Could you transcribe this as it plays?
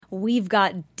We've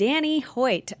got Danny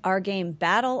Hoyt, our game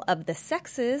Battle of the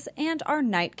Sexes, and our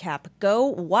nightcap Go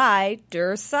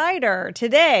Wider Cider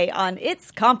today on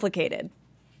It's Complicated.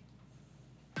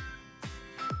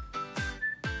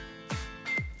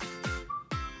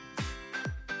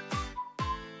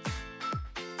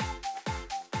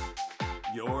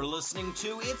 You're listening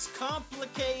to It's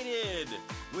Complicated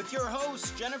with your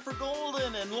hosts Jennifer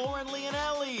Golden and Lauren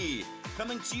Leonelli,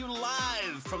 coming to you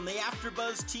live from the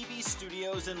AfterBuzz TV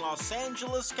studios in Los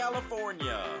Angeles,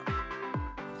 California.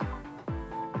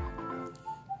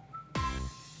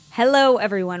 Hello,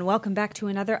 everyone. Welcome back to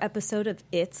another episode of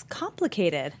It's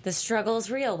Complicated. The struggle's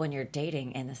real when you're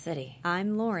dating in the city.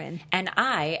 I'm Lauren. And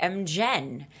I am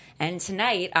Jen. And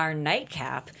tonight, our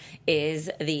nightcap is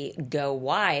the Go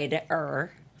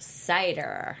Wider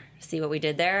Cider. See what we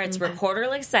did there? It's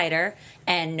reporterly cider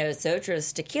and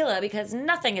nosotros tequila because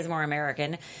nothing is more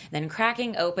American than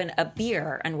cracking open a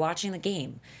beer and watching the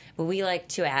game. But we like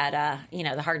to add,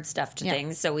 the hard stuff to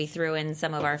things. So we threw in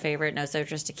some of our favorite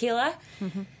nosotros tequila.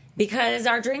 Because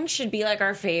our drink should be like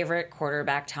our favorite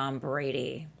quarterback, Tom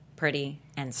Brady. Pretty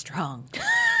and strong.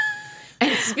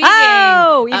 And speaking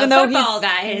of even though football, he's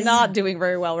guys, not doing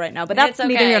very well right now, but that's okay.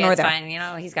 neither here nor there. It's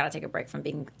fine. He's got to take a break from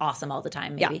being awesome all the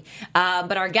time, maybe. Yeah.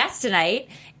 But our guest tonight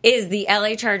is the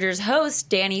LA Chargers host,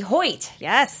 Danny Hoyt.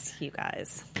 Yes, you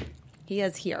guys. He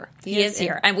is here. He is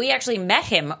here. And we actually met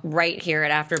him right here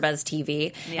at AfterBuzz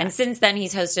TV. Yes. And since then,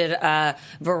 he's hosted a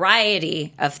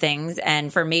variety of things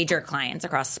and for major clients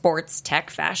across sports, tech,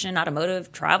 fashion,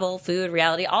 automotive, travel, food,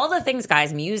 reality, all the things,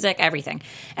 guys, music, everything.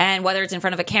 And whether it's in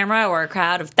front of a camera or a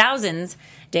crowd of thousands,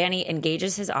 Danny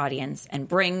engages his audience and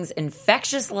brings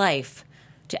infectious life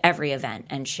to every event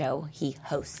and show he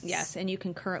hosts. Yes, and you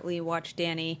can currently watch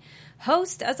Danny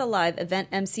host as a live event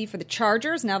MC for the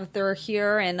Chargers now that they're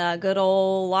here in good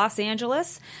old Los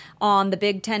Angeles on the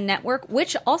Big Ten Network,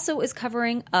 which also is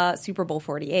covering Super Bowl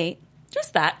 48.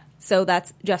 Just that. So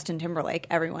that's Justin Timberlake,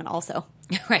 everyone also.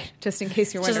 Right. Just in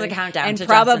case you're wondering. Just the countdown and to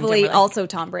probably Justin also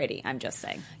Tom Brady, I'm just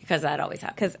saying. Because that always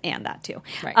happens. And that too.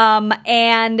 Right.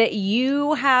 And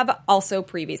you have also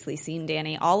previously seen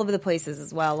Danny all over the places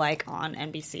as well, like on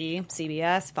NBC,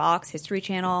 CBS, Fox, History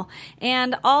Channel,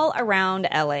 and all around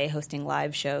LA hosting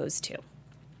live shows too.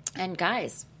 And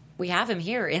guys, we have him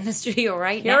here in the studio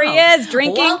right now. Here he is,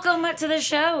 drinking. Welcome to the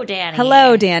show, Danny.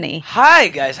 Hello, Danny. Hi,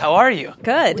 guys. How are you?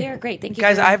 Good. We are great. Thank you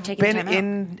Guys, for I've taking been time out.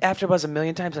 in AfterBuzz a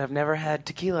million times, and I've never had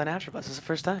tequila in AfterBuzz. This is the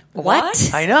first time.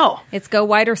 What? I know. It's Go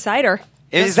Wider Cider.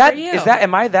 Is Just for that you.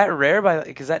 am I that rare?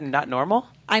 Is that not normal?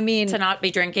 I mean, To not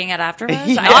be drinking at AfterBuzz?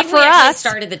 Yeah. I Not think for we actually us.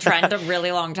 started the trend a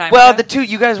really long time Well, ago.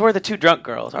 you guys were the two drunk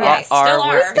girls. Yeah, still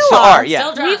are. We Still are. Yeah.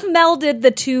 Still drunk. we've melded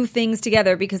the two things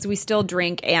together because we still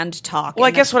drink and talk. Well, I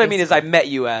and guess that's what I mean is I met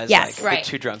you as Yes. Right. the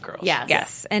two drunk girls. Yes.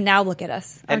 Yes, and now look at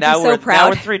us. And Aren't now you so we're proud? now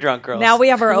we're three drunk girls. Now we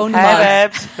have our own Hi,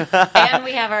 mugs. babes. And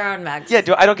we have our own mugs. Yeah.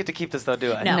 I don't get to keep this though,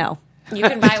 do I? No. You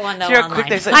can buy one, though, Here, online. quick,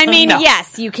 they say- I mean, No.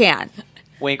 yes, you can.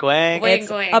 Wink, wink. Wink,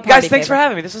 It's wink. a party Guys, thanks favor. for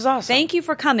having me. This is awesome. Thank you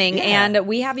for coming, Yeah. and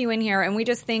we have you in here, and we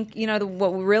just think,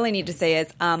 what we really need to say is,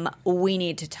 we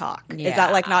need to talk. Is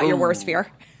that like not your worst fear?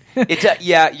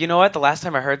 Yeah. You know what? The last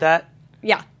time I heard that,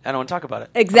 Yeah. I don't want to talk about it.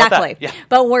 How about that? Exactly. Yeah.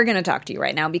 But we're going to talk to you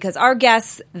right now because our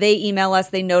guests, they email us,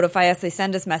 they notify us, they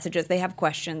send us messages, they have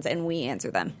questions, and we answer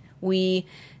them. We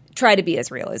try to be as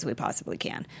real as we possibly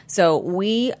can. So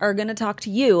we are going to talk to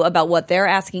you about what they're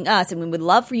asking us, and we would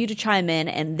love for you to chime in.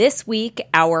 And this week,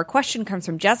 our question comes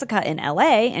from Jessica in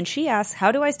LA, and she asks,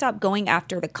 how do I stop going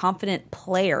after the confident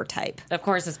player type? Of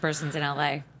course, this person's in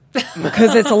LA.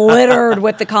 Because it's littered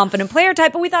with the confident player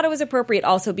type, but we thought it was appropriate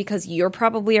also because you're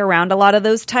probably around a lot of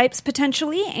those types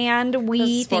potentially, and we Those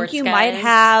think sports you guys. might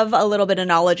have a little bit of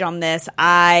knowledge on this.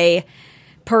 I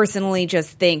personally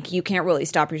just think you can't really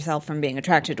stop yourself from being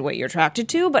attracted to what you're attracted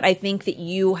to, but I think that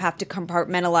you have to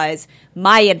compartmentalize.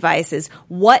 My advice is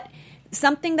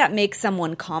something that makes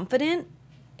someone confident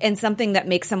and something that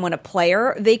makes someone a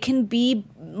player, they can be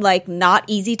like not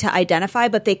easy to identify,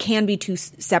 but they can be two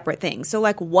separate things. So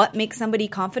like what makes somebody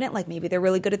confident? Like maybe they're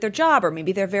really good at their job, or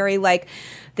maybe they're very like,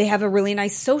 they have a really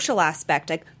nice social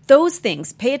aspect. Like those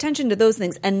things, pay attention to those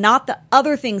things and not the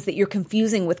other things that you're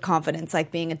confusing with confidence, like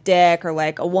being a dick or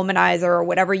like a womanizer or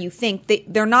whatever you think.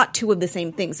 They're not two of the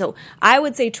same things. So I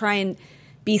would say try and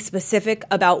be specific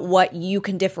about what you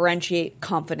can differentiate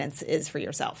confidence is for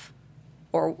yourself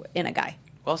or in a guy.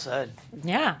 Well said.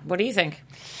 Yeah. What do you think?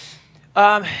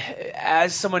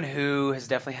 As someone who has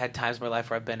definitely had times in my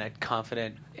life where I've been a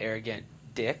confident, arrogant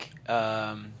dick,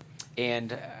 and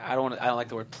I don't like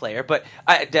the word player, but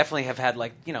I definitely have had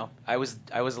I was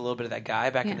a little bit of that guy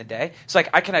back in the day. So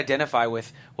I can identify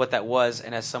with what that was,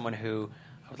 and as someone who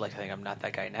would like to think I'm not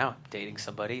that guy now. I'm dating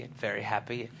somebody and very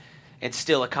happy and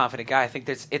still a confident guy. I think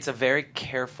it's a very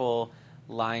careful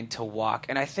line to walk.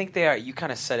 And I think they are, you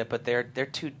kind of said it, but they're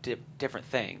two different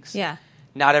things. Yeah.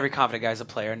 Not every confident guy is a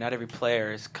player. Not every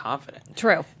player is confident.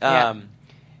 True. And,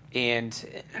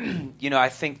 I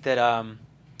think that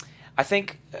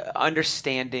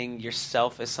understanding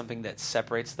yourself is something that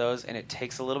separates those, and it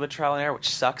takes a little bit of trial and error, which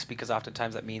sucks because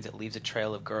oftentimes that means it leaves a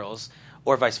trail of girls,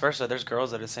 or vice versa. There's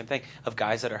girls that are the same thing, of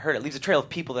guys that are hurt. It leaves a trail of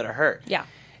people that are hurt. Yeah.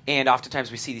 And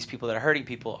oftentimes we see these people that are hurting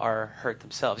people are hurt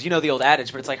themselves. You know the old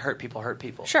adage, but it's like hurt people hurt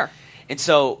people. Sure. And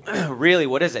so really,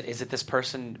 what is it? Is it this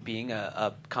person being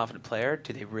a confident player?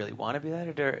 Do they really want to be that?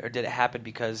 Or did it happen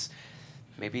because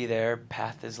maybe their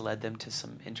path has led them to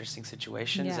some interesting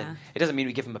situations? Yeah. And it doesn't mean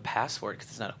we give them a password because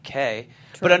it's not okay.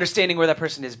 True. But understanding where that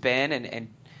person has been, and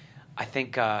I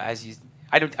think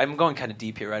I'm going kind of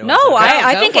deep here, right? No,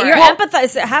 I think for you're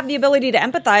it. have the ability to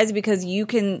empathize because you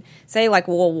can say like,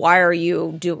 well, why are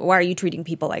you treating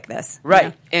people like this?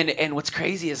 Right. Yeah. And what's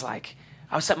crazy is like,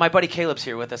 my buddy Caleb's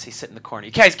here with us. He's sitting in the corner.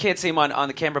 You guys can't see him on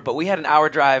the camera, but we had an hour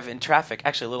drive in traffic,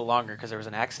 actually a little longer because there was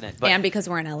an accident. And because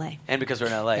we're in LA.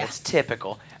 Yeah. It's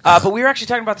typical. But we were actually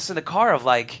talking about this in the car of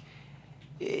like,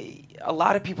 a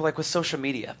lot of people, like with social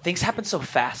media, things happen so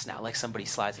fast now. Like somebody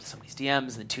slides into somebody's DMs,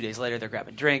 and then 2 days later they're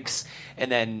grabbing drinks,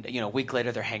 and then a week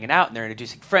later they're hanging out and they're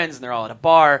introducing friends and they're all at a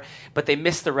bar, but they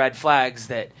miss the red flags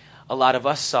that a lot of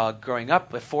us saw growing up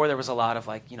before there was a lot of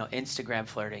like Instagram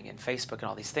flirting and Facebook and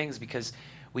all these things, because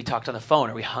we talked on the phone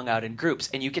or we hung out in groups,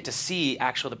 and you get to see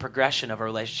the progression of a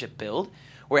relationship build.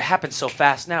 Where it happens so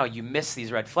fast now, you miss these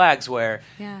red flags where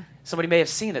somebody may have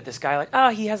seen that this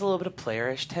guy, he has a little bit of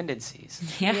playerish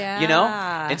tendencies.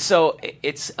 Yeah. And so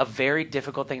it's a very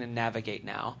difficult thing to navigate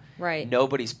now. Right.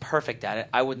 Nobody's perfect at it.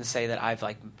 I wouldn't say that I've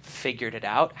figured it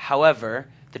out. However,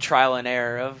 the trial and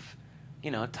error of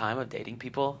time of dating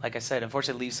people, like I said,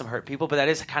 unfortunately leaves some hurt people, but that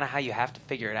is kind of how you have to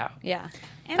figure it out. Yeah.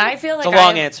 And I feel like it's a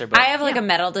long answer, but I have a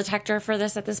metal detector for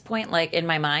this at this point, like in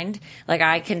my mind. Like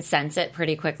I can sense it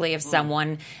pretty quickly if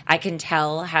someone I can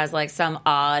tell has like some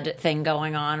odd thing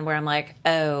going on where I'm like,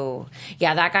 oh,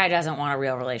 yeah, that guy doesn't want a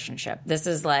real relationship. This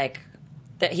is like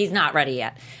that he's not ready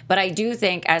yet. But I do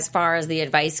think as far as the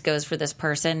advice goes for this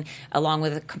person, along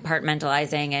with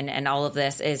compartmentalizing and all of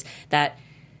this, is that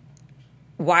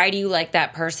why do you like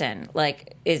that person?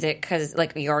 Like, is it because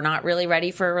like you're not really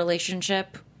ready for a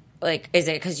relationship? Like, is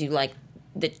it because you like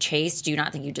the chase? Do you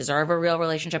not think you deserve a real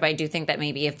relationship? I do think that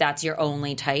maybe if that's your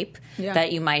only type,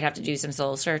 that you might have to do some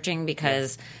soul searching,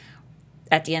 because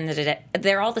at the end of the day,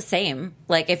 they're all the same.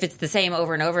 Like, if it's the same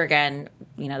over and over again,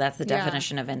 that's the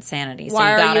definition of insanity. So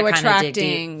why you gotta are you kinda dig deep.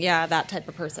 attracting that type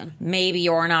of person? Maybe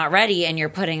you're not ready and you're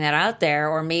putting that out there,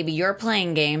 or maybe you're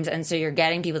playing games and so you're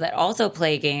getting people that also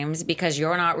play games because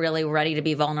you're not really ready to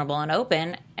be vulnerable and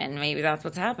open, and maybe that's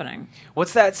what's happening.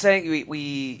 What's that saying?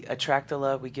 We attract the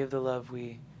love, we give the love,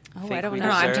 we think I don't we know.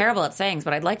 No, deserve. I'm terrible at sayings,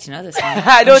 but I'd like to know this one.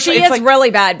 I know She is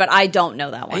really bad, but I don't know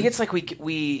that one. I think it's like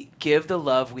we give the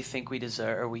love we think we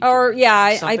deserve, I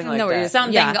I something like know what that. you're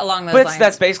Something along those But lines.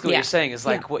 that's basically what Yeah. you're saying is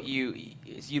like what you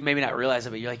maybe not realize it,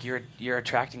 but you're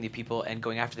attracting the people and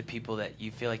going after the people that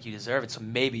you feel like you deserve it. So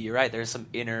maybe you're right. There's some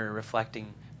inner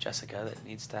reflecting, Jessica, that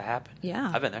needs to happen.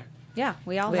 Yeah. I've been there. Yeah,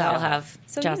 we all all have.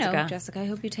 So Jessica. Jessica, I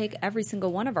hope you take every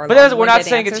single one of our. But we're not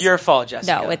saying it's your fault,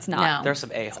 Jessica. No, it's not. No. There's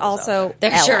some a-holes. Also, There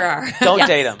Ella. sure are. Don't Yes.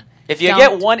 date him. If you Don't.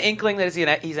 get one inkling that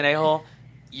he's an a-hole,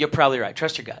 you're probably right.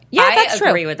 Trust your gut. Yeah, I that's true.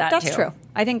 agree with that, That's too. true.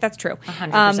 I think that's true.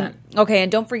 100%. Okay,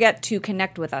 and don't forget to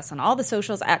connect with us on all the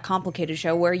socials at Complicated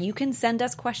Show, where you can send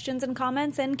us questions and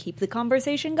comments and keep the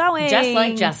conversation going. Just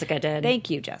like Jessica did. Thank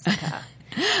you, Jessica.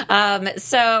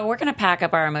 So we're going to pack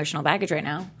up our emotional baggage right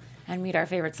now and meet our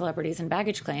favorite celebrities in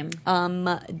baggage claim.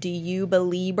 Do you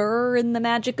believe in the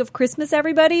magic of Christmas,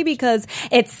 everybody? Because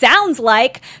it sounds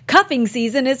like cuffing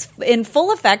season is in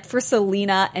full effect for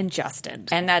Selena and Justin.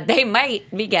 And that they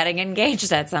might be getting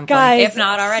engaged at some point, Guys, if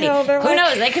not already. so they're Who like-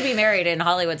 knows? They could be married in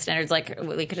Hollywood standards. Like,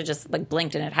 we could have just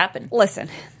blinked and it happened. Listen,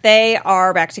 they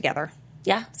are back together.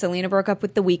 Yeah. Selena broke up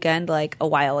with The Weeknd like a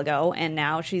while ago, and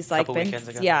now she's like Couple weekends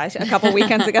ago. yeah, a couple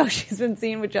weekends ago she's been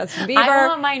seen with Justin Bieber. I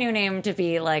want my new name to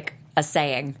be like a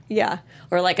saying Yeah,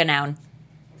 or like a noun.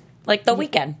 Like The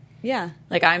Weeknd. yeah.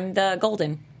 Like, I'm the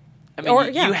golden. I mean, Or-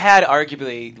 you had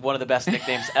arguably one of the best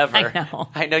nicknames ever.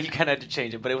 I know. You kind of had to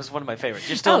change it, but it was one of my favorites.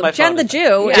 You're still in Oh, my Jen phone. the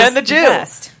Jew. is Jen the Jew.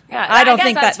 best. Yeah, I don't guess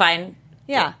think that's that. fine.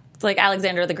 Yeah. It's like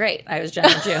Alexander the Great. I was Jen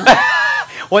the Jew.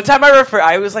 One time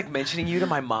I was like mentioning you to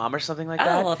my mom or something like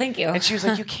that. Oh, well, thank you. And she was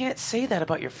like, you can't say that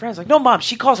about your friends. Like, no, Mom,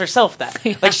 she calls herself that.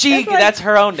 Like, that's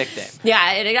her own nickname.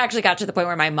 Yeah, it actually got to the point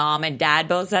where my mom and dad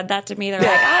both said that to me. They're like,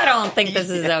 I don't think this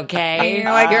is okay. And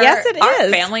you're like, yes, it our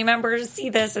is. family members see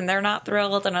this and they're not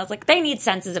thrilled. And I was like, they need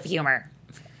senses of humor.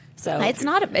 So It's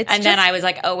not. Then I was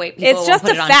like, oh wait, people it's won't just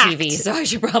put a it on fact. TV, so I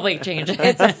should probably change it.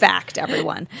 It's a fact,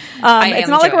 everyone. It's am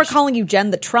not like we're Jewish. calling you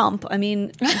Jen the Trump. I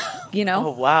mean, you know.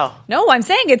 Oh, wow. No, I'm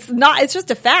saying it's not. It's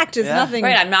just a fact. It's nothing.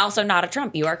 Right, I'm also not a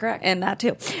Trump. You are correct. And that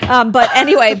too. But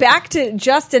anyway, back to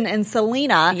Justin and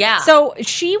Selena. Yeah. So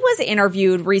she was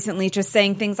interviewed recently just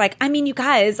saying things like, I mean, you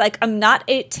guys, like, I'm not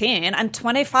 18, I'm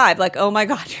 25. Like, oh my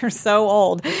God, you're so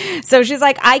old. So she's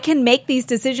like, I can make these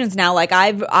decisions now. Like,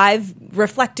 I've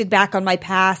reflected back on my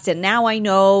past and now I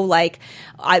know, like,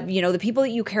 the people that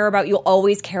you care about, you'll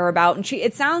always care about. And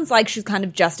it sounds like she's kind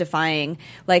of justifying,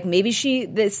 like, maybe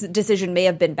this decision may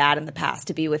have been bad in the past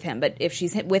to be with him, but if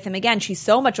she's with him again, she's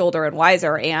so much older and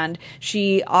wiser, and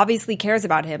she obviously cares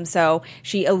about him. So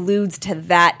she alludes to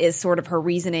that as sort of her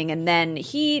reasoning. And then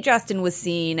Justin was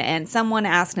seen, and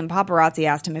paparazzi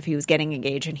asked him if he was getting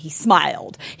engaged, and he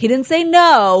smiled. He didn't say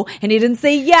no, and he didn't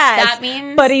say yes. That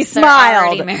means but he they're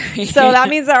smiled. already married. So that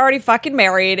means they're already fucking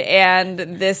married, and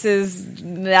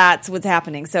that's what's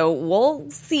happening. So we'll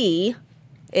see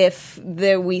if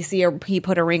we see he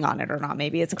put a ring on it or not.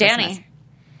 Maybe it's Christmas. Danny,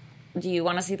 do you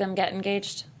want to see them get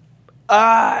engaged?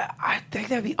 I think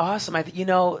that'd be awesome.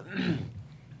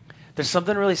 There's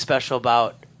something really special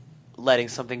about letting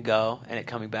something go and it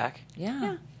coming back.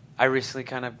 Yeah. I recently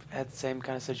kind of had the same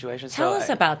kind of situation. Tell us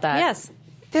about that. Yes.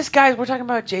 We're talking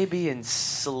about JB and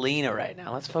Selena right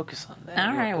now. Let's focus on that.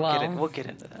 All right, we'll get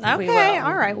into that. Okay,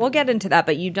 all right. We'll get into that,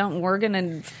 but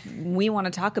we want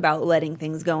to talk about letting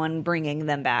things go and bringing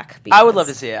them back. I would love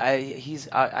to see it.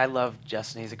 I love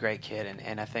Justin. He's a great kid,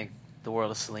 and I think the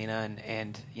world of Selena,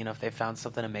 and if they found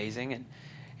something amazing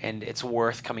and it's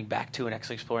worth coming back to and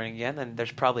actually exploring again, then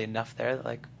there's probably enough there that,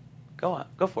 like,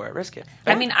 go for it, risk it.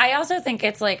 I mean, I also think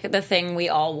it's like the thing we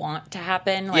all want to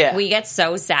happen. Like, we get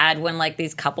so sad when like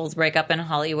these couples break up in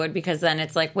Hollywood, because then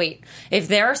it's like, wait, if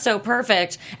they're so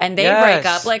perfect and they break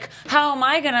up, like, how am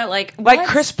I gonna like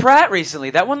Chris Pratt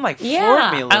recently? That one floored me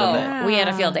a little bit. We had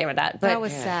a field day with that. But that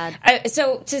was sad.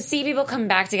 So to see people come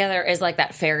back together is like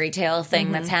that fairy tale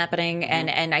thing that's happening,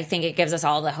 and I think it gives us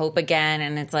all the hope again.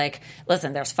 And it's like,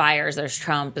 listen, there's fires, there's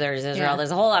Trump, there's Israel, there's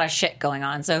a whole lot of shit going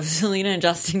on. So if Selena and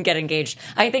Justin get engaged,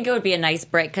 I think it would be a nice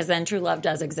break, because then true love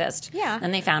does exist. Yeah.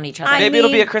 And they found each other. Maybe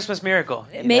it'll be a Christmas miracle.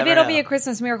 Maybe it'll be a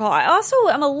Christmas miracle. I also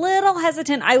am a little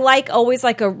hesitant. I always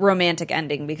like a romantic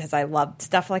ending, because I love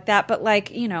stuff like that. But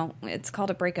it's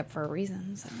called a breakup for a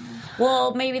reason. So.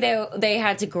 Well, maybe they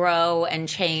had to grow and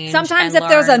change. Sometimes and if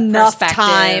there's learn enough perspective.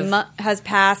 time has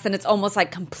passed, then it's almost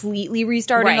like completely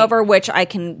restarting over, which I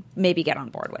can maybe get on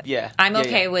board with. Yeah. I'm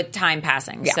okay with time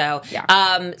passing. Yeah.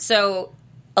 So, so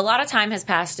a lot of time has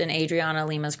passed in Adriana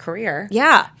Lima's career.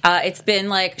 Yeah. It's been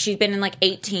like, she's been in like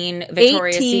 18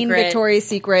 Victoria's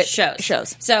Secret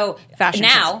shows. So Fashion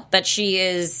now shows. that she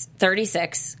is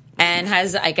 36 and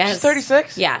has, I guess. She's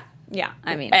 36? Yeah. Yeah,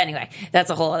 I mean, anyway, that's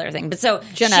a whole other thing. But so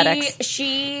genetics.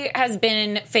 She has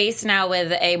been faced now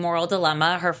with a moral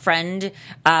dilemma. Her friend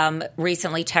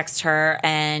recently texted her,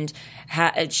 and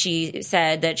she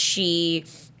said that she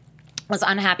was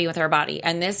unhappy with her body,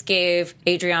 and this gave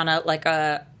Adriana like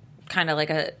a kind of like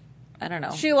a, I don't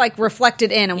know. She like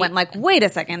reflected in and went like, wait a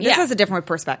second, this is a different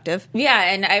perspective. Yeah,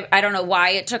 and I don't know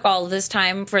why it took all this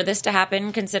time for this to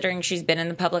happen, considering she's been in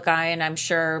the public eye, and I'm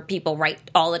sure people write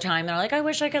all the time. They're like, I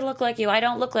wish I could look like you. I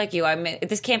don't look like you. I mean,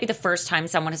 this can't be the first time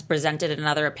someone has presented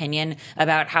another opinion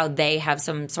about how they have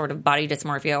some sort of body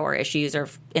dysmorphia or issues or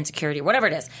insecurity, whatever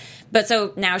it is. But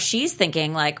so now she's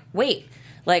thinking like, wait,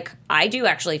 like, I do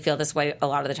actually feel this way a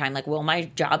lot of the time. Like, will my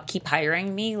job keep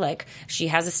hiring me? Like, she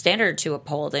has a standard to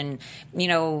uphold. And,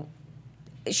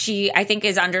 she, I think,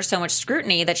 is under so much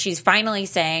scrutiny that she's finally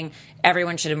saying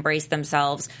everyone should embrace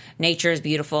themselves. Nature is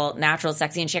beautiful, natural,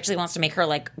 sexy. And she actually wants to make her,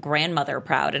 like, grandmother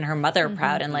proud and her mother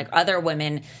proud and, like, other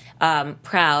women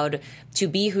proud to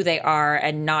be who they are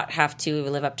and not have to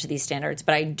live up to these standards.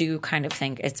 But I do kind of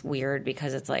think it's weird,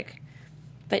 because it's like,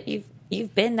 but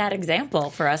you've been that example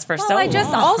for us for so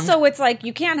long. Also, it's like,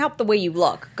 you can't help the way you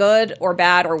look, good or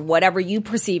bad, or whatever you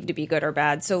perceive to be good or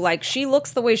bad. So, like, she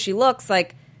looks the way she looks,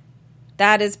 like,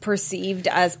 that is perceived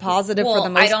as positive for the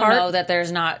most part. I don't know that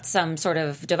there's not some sort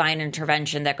of divine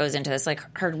intervention that goes into this. Like,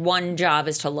 her one job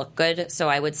is to look good. So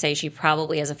I would say she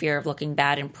probably has a fear of looking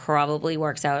bad and probably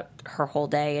works out her whole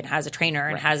day and has a trainer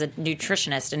and has a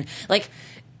nutritionist. And, like,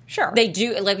 Sure. They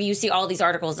do, like, you see all these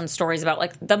articles and stories about,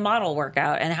 like, the model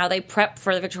workout and how they prep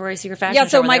for the Victoria's Secret fashion Yeah, show.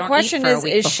 so where my they don't question eat for a is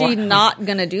week she before. not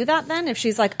going to do that then? If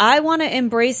she's like, I want to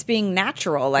embrace being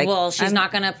natural. Like, Well, she's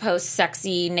not going to post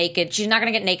sexy, naked. She's not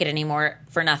going to get naked anymore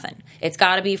for nothing. It's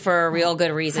got to be for a real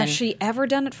good reason. Has she ever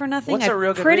done it for nothing? What's a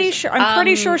real good pretty reason? sure. I'm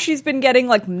pretty sure she's been getting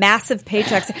like massive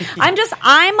paychecks.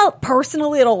 I'm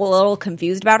personally a little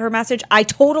confused about her message. I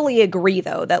totally agree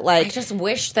though that like I just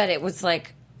wish that it was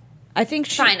like, I think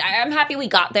she, fine. I'm happy we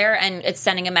got there, and it's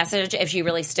sending a message if she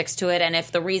really sticks to it. And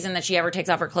if the reason that she ever takes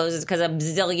off her clothes is because $1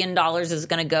 zillion is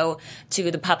going to go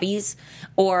to the puppies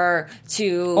or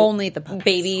to Only the puppies.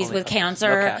 babies Only with puppies.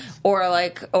 cancer, No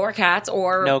cats. or cats,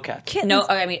 or No cats. Kittens. No,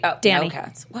 I mean, Danny. no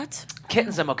cats. What?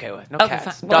 Kittens I'm okay with. No Okay,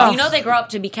 cats. fine. Well, Dogs. you know they grow up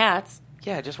to be cats.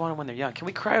 Yeah, I just want them when they're young. Can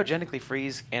we cryogenically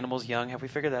freeze animals young? Have we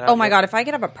figured that out? oh my yet? god, if I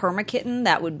could have a perma kitten,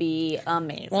 that would be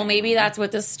amazing. Well, maybe that's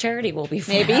what this charity will be for.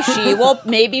 Maybe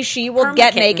she will Perma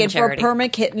get kitten naked charity. for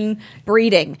perma kitten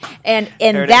breeding, and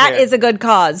Heard it that here. is a good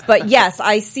cause. But yes,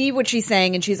 I see what she's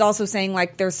saying, and she's also saying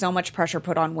like there's so much pressure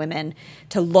put on women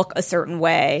to look a certain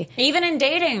way. Even in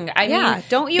dating, I Yeah, mean,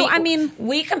 don't you- I mean-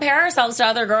 we compare ourselves to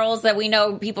other girls that we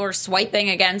know people are swiping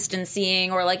against and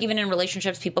seeing, or like even in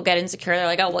relationships, people get insecure. They're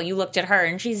like, "Oh, well, you looked at her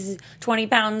and she's 20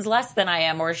 pounds less than I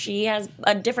am, or she has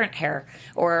a different hair,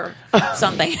 or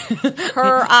something."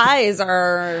 Her eyes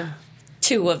are.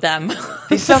 Two of them.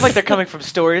 These sound like they're coming from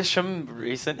stories from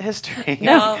recent history.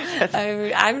 No,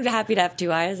 I'm happy to have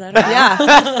two eyes. I don't know.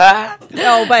 Yeah.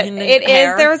 No, but And the it is.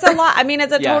 hair. There's a lot. I mean,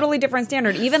 it's a Yeah. totally different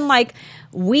standard. Even like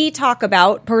we talk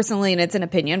about personally, and it's an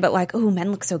opinion, but like, oh,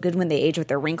 men look so good when they age with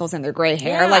their wrinkles and their gray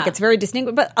hair. Yeah. Like it's very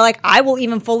distinct. But like, I will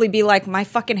even fully be like, my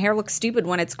fucking hair looks stupid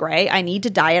when it's gray. I need to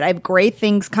dye it. I have gray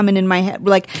things coming in my head.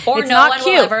 Like, Or it's no not one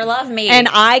cute. will ever love me. And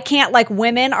I can't. Like,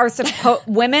 women are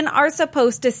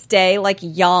supposed to stay like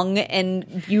young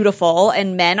and beautiful,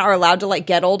 and men are allowed to like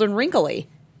get old and wrinkly.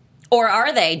 Or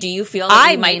are they? Do you feel that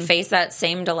I you might mean- face that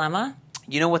same dilemma?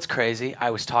 You know what's crazy?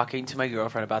 I was talking to my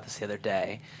girlfriend about this the other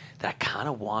day. That I kind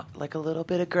of want like a little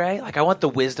bit of gray. Like I want the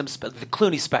wisdom, the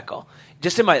Clooney speckle,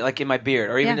 just in my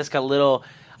beard, or even Yeah. just got a little.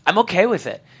 I'm okay with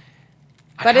it.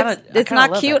 But it's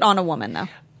not cute on a woman though.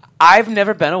 I've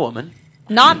never been a woman.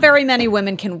 Not very many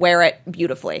women can wear it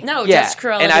beautifully. No, Yeah, just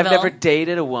Cruella and I've DeVille. never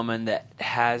dated a woman that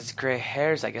has gray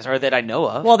hairs, I guess, or that I know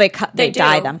of. Well, they do.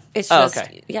 dye them. It's Oh, just,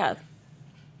 okay. yeah.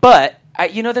 But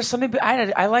there's something.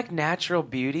 I like natural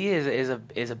beauty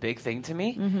is a big thing to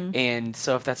me, and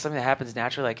so if that's something that happens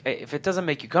naturally, like if it doesn't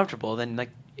make you comfortable, then like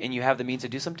and you have the means to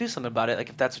do something about it. Like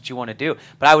if that's what you want to do,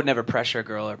 but I would never pressure a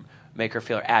girl or make her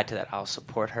feel or add to that. I'll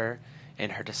support her in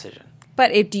her decision.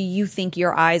 But do you think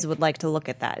your eyes would like to look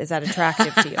at that? Is that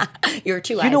attractive to you? Your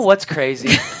two eyes. You know what's crazy?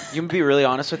 You can be really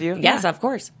honest with you. Yes, of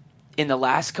course. In the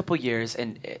last couple years,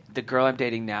 and the girl I'm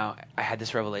dating now, I had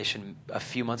this revelation a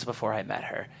few months before I met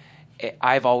her.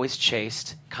 I've always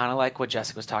chased, kind of like what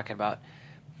Jessica was talking about,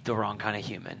 the wrong kind of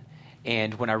human.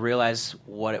 And when I realized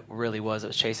what it really was, I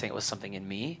was chasing, it was something in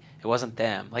me. It wasn't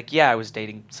them. Like, yeah, I was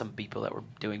dating some people that were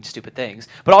doing stupid things,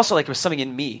 but also like there was something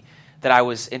in me that I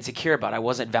was insecure about. I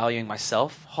wasn't valuing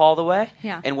myself all the way.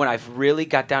 Yeah. And when I've really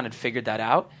got down and figured that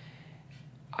out,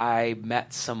 I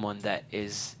met someone that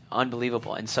is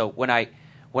unbelievable. And so when I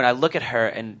look at her,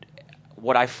 and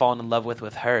what I've fallen in love with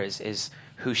her is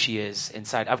who she is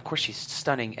inside. Of course, she's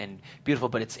stunning and beautiful,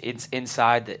 but it's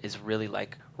inside that is really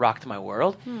like rocked my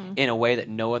world in a way that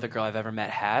no other girl I've ever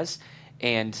met has.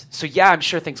 And so, yeah, I'm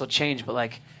sure things will change, but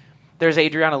like there's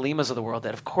Adriana Limas of the world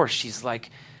that, of course, she's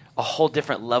like a whole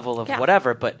different level of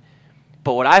whatever. But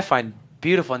what I find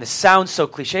beautiful, and this sounds so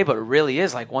cliche, but it really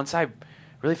is, like once I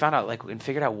really found out like and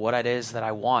figured out what it is that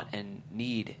I want and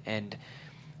need, and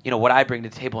what I bring to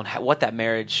the table, and what that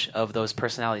marriage of those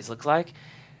personalities looks like.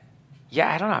 Yeah,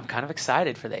 I don't know. I'm kind of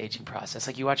excited for the aging process.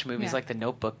 Like you watch movies like The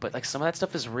Notebook, but like some of that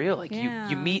stuff is real. Like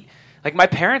you meet, like my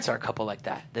parents are a couple like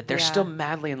that they're still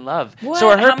madly in love. What? So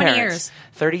are her How many parents. years?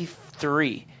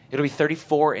 33. It'll be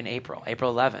 34 in April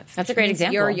 11th. That's a great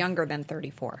example. You're younger than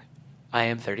 34. I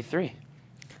am 33.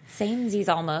 Samesies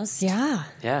almost. Yeah.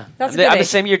 Yeah, That's I'm a good the age.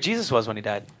 same year Jesus was when he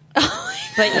died.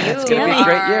 But you gonna be a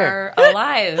great year. are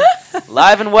alive.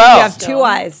 Live and well. You have two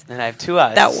eyes. And I have two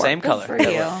eyes. That Same works. color. For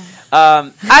you.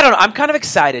 I don't know. I'm kind of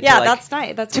excited. Yeah, to, like, that's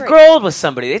nice. That's to great. grow old with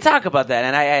somebody. They talk about that,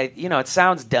 and I it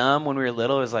sounds dumb when we were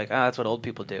little. It was like, oh, that's what old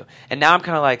people do. And now I'm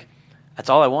kind of like, that's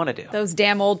all I want to do. Those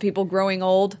damn old people growing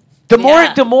old. The more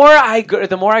I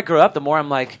grow up, the more I'm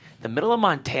like, the middle of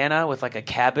Montana with like a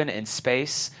cabin in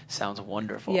space sounds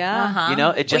wonderful. Yeah.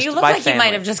 Uh-huh. It just you look my like you family.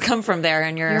 might have just come from there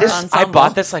in your I ensemble.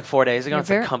 bought this like 4 days ago. It's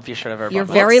very- the comfiest shirt I've ever bought. You're in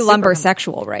my very life.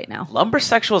 lumbersexual right now.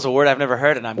 Lumbersexual is a word I've never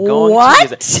heard, and I'm going What? to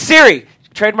use it. Siri,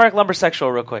 Trademark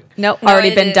lumbersexual real quick. Nope,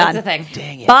 already been done. That's a thing.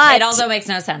 Dang it. But It also makes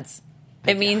no sense.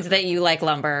 It means that you like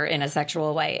lumber in a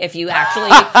sexual way. If you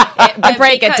actually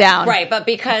break it down. Right, but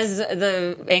because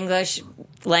the English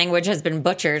language has been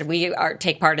butchered, we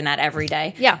take part in that every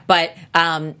day. Yeah. But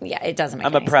it doesn't make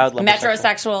I'm a any proud sense.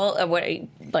 lumbersexual.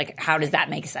 Metrosexual, how does that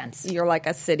make sense? you're like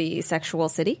a sexual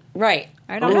city. Right.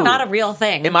 I don't know. Not a real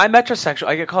thing. Am I metrosexual?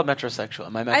 I get called metrosexual.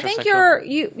 Am I metrosexual? I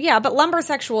think yeah, but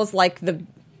lumbersexual is like the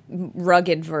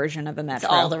rugged version of a metro.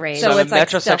 all the rage. So I'm a it's like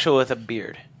metrosexual still- with a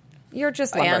beard. You're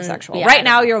just And- lumbersexual. yeah, I Right don't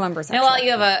now, know. you're lumbersexual. No, well,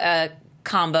 you have a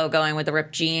combo going with the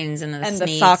ripped jeans and the and the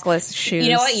sneaks. sockless shoes.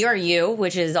 You know what? You're you,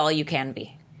 which is all you can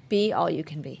be. Be all you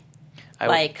can be.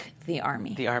 Like the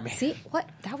army. The army. See what?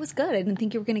 That was good. I didn't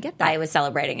think you were going to get that. I was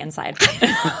celebrating inside.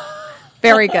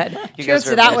 Very good. You Cheers guys were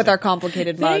to that amazing. with our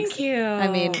complicated mugs. Thank you. I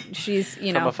mean, she's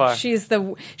From afar.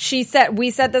 we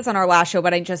said this on our last show,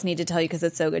 but I just need to tell you because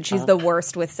it's so good. She's the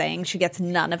worst with saying. She gets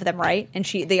none of them right. And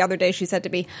the other day she said to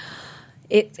me,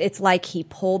 it's like he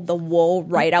pulled the wool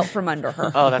right out from under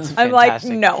her. Oh, that's I'm like,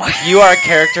 fantastic. no. You are a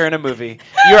character in a movie.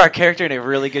 You are a character in a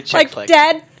really good chick Like flick.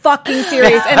 dead fucking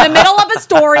serious in the middle of a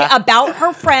story about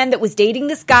her friend that was dating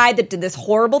this guy that did this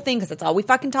horrible thing because that's all we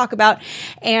fucking talk about,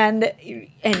 and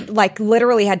like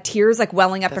literally had tears like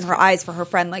welling up in her eyes for her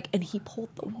friend, like, and he pulled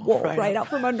the wool right out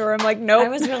from under her. I'm like, nope, I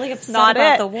was really upset not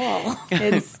about it. the wool.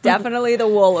 It's definitely the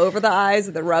wool over the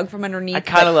eyes, the rug from underneath. I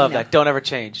kind but of love no. that. Don't ever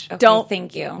change. Okay, Don't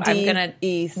thank you. I'm gonna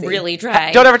D-E-C. really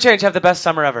try. Don't ever change. Have the best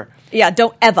summer ever. Yeah,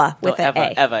 don't ever with Don't an ever,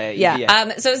 A. ever, Yeah.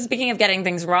 yeah. So speaking of getting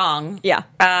things wrong, Yeah.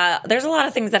 there's a lot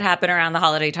of things that happen around the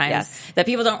holiday times Yes. that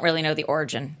people don't really know the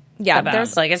origin. Yeah, about.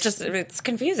 there's- It's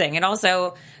confusing, and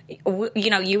also,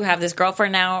 you have this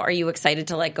girlfriend now. Are you excited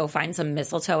to go find some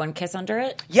mistletoe and kiss under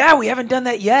it? Yeah, we haven't done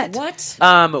that yet. What?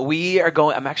 We are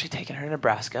going. I'm actually taking her to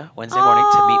Nebraska Wednesday morning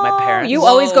to meet my parents. You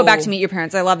always go back Whoa. to meet your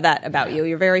parents. I love that about you.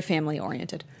 You're very family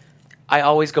oriented. I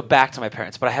always go back to my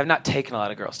parents, but I have not taken a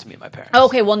lot of girls to meet my parents.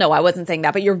 Okay, well, no, I wasn't saying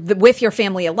that, but you're with your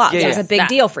family a lot. Yeah, so it's yeah. a big That-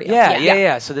 deal for you.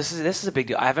 Yeah. So this is a big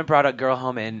deal. I haven't brought a girl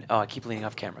home in. Oh, I keep leaning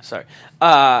off camera. Sorry.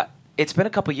 It's been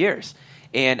a couple years,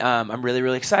 and I'm really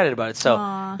really excited about it. So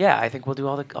yeah, I think we'll do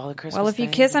all the Christmas. Well, if you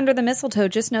things. kiss under the mistletoe,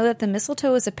 just know that the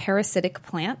mistletoe is a parasitic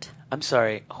plant. I'm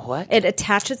sorry. What? It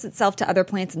attaches itself to other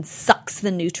plants and sucks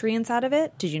the nutrients out of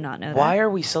it. Did you not know Why that? are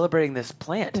we celebrating this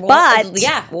plant? But-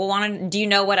 yeah, do you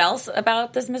know what else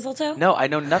about this mistletoe? No, I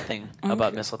know nothing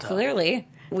about mistletoe. Clearly,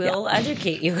 we'll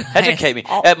educate you guys. Educate me.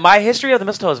 My history of the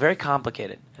mistletoe is very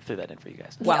complicated. I threw that in for you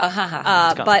guys.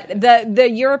 Wow. But the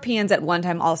Europeans at one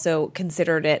time also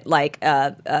considered it like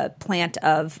a plant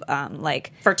of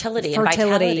Fertility and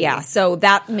vitality. Yeah, so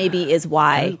that maybe is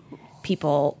why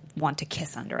people want to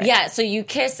kiss under it. Yeah, so you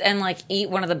kiss and eat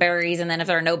one of the berries, and then if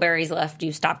there are no berries left,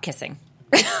 you stop kissing.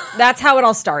 That's how it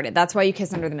all started. That's why you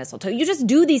kiss under the mistletoe. You just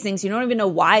do these things. You don't even know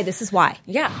why. This is why.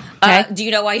 Yeah. Okay. Do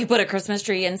you know why you put a Christmas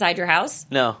tree inside your house?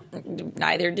 No.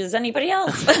 Neither does anybody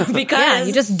else. Because Yeah,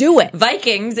 you just do it.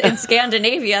 Vikings in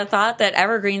Scandinavia thought that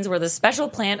evergreens were the special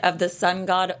plant of the sun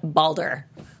god Balder.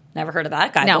 Never heard of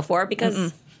that guy before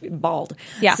because bald.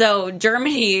 Yeah. So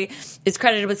Germany is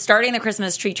credited with starting the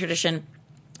Christmas tree tradition.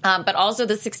 But also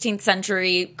the 16th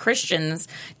century Christians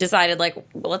decided,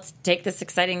 let's take this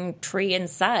exciting tree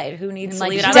inside. Who needs to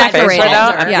leave it out? decorate Right it. now,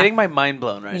 Yeah. I'm getting my mind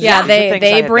blown right now. Yeah, These are things I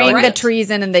they had no bring idea. the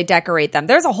trees in and they decorate them.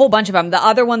 There's a whole bunch of them. The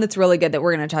other one that's really good that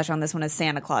we're going to touch on this one is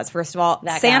Santa Claus. First of all,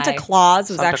 That Santa guy. Claus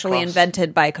was Santa actually Claus.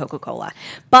 invented by Coca-Cola,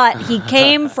 but he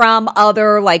came from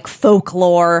other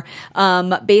folklore.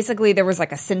 Basically, there was a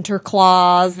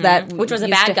Sinterklaas that Which was a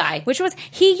used bad to- guy. Which was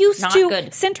he used Not to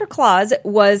good. Sinterklaas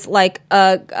was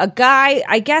a guy.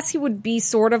 I guess he would be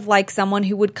sort of like someone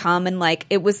who would come and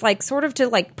it was sort of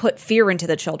to put fear into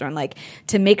the children,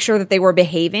 to make sure that they were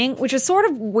behaving, which is sort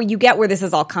of where you get where this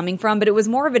is all coming from, but it was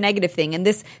more of a negative thing. And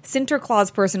this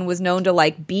Sinterklaas person was known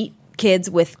to beat kids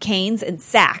with canes and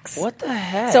sacks. What the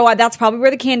heck? So that's probably where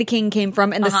the candy cane came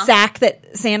from, and the sack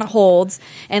that Santa holds,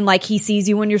 and he sees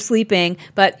you when you're sleeping.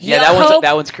 But yeah,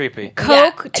 that one's creepy.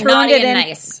 Coke Yeah, turned naughty it and in.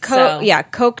 nice, Coke, so. yeah,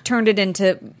 Coke turned it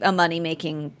into a money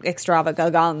making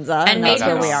extravaganza, And that's made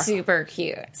where him we are. super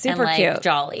cute. Super and, cute,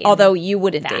 jolly. Although you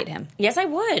wouldn't that. date him. Yes, I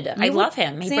would. I would? love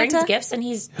him. He Santa? brings gifts and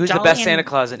he's Who's the jolly best and- Santa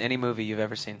Claus in any movie you've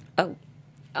ever seen? Oh,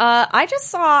 I just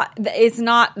saw. It's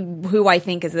not who I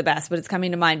think is the best, but it's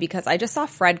coming to mind because I just saw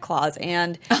Fred Claus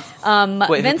and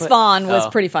Wait, who Vince put- Vaughn was oh.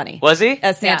 pretty funny. Was he?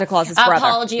 as Santa yeah. Claus's brother?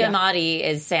 Paul Yeah. Giamatti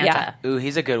is Santa. Ooh,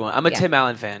 he's a good one. I'm a Tim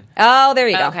Allen fan. Oh, there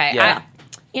you go. Okay. Yeah.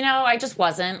 I just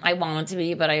wasn't. I wanted to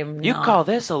be, but I'm You not. call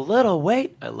this a little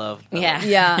wait? I love that.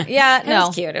 Yeah. Yeah, no,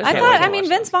 was cute. It was I cute. thought. I I mean, watched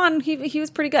Vince Vaughn. He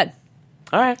was pretty good.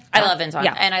 All right. I love Vince Vaughn,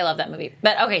 Yeah. and I love that movie.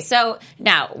 But okay, so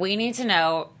now we need to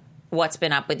know what's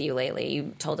been up with you lately.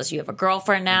 You told us you have a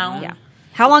girlfriend now. Yeah.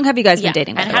 How long have you guys been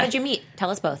dating? And how did you meet? Tell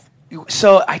us both.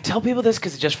 So I tell people this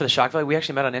because just for the shock value, we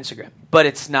actually met on Instagram, but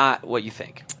it's not what you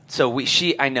think. So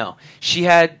I know she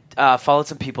had followed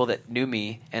some people that knew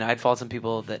me, and I'd followed some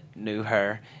people that knew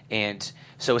her, and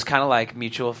so it was kind of like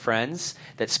mutual friends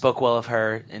that spoke well of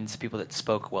her, and some people that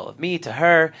spoke well of me to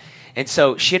her, and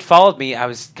so she had followed me. I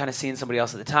was kind of seeing somebody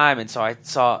else at the time, and so I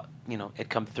saw it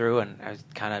come through, and I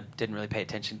kind of didn't really pay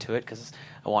attention to it because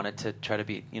I wanted to try to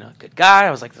be a good guy.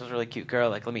 I was like, this was a really cute girl.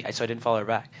 Like so I didn't follow her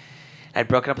back. I'd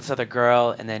broken up with this other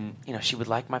girl, and then, she would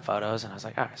like my photos, and I was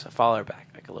like, all right, so I follow her back,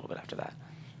 like, a little bit after that.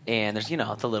 And there's,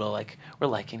 it's a little, like, we're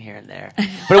liking here and there.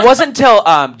 But it wasn't until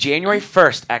January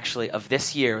 1st, actually, of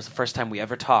this year, was the first time we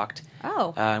ever talked.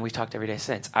 Oh. And we've talked every day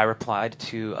since. I replied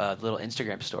to a little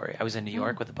Instagram story. I was in New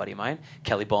York with a buddy of mine,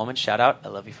 Kelly Bowman, shout out, I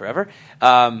love you forever.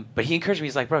 But he encouraged me,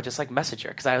 he's like, bro, just, like, message her,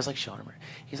 because I was, like, showing him her.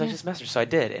 He's like, just message her. So I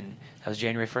did, and that was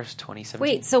January 1st, 2017.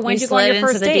 Wait, so when did you go on your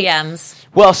first date? DMs.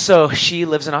 Well, so she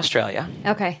lives in Australia.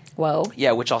 Okay. Whoa.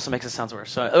 Yeah, which also makes it sound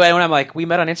worse. So when I'm like, we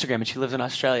met on Instagram and she lives in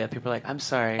Australia, people are like, I'm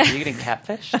sorry, are you getting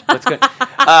catfished? What's good?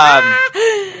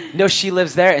 No, she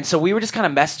lives there. And so we were just kind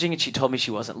of messaging, and she told me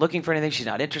she wasn't looking for anything. She's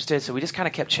not interested. So we just kind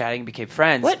of kept chatting, became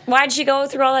friends. What? Why'd she go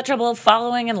through all that trouble of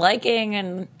following and liking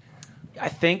and... I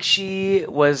think she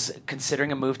was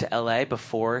considering a move to LA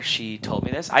before she told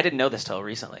me this. I didn't know this till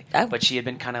recently, but she had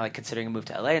been kind of like considering a move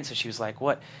to LA, and so she was like,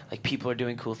 "What? Like people are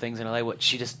doing cool things in LA." What?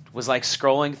 She just was like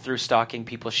scrolling through, stalking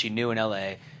people she knew in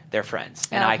LA, their friends,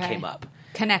 and I came up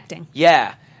connecting.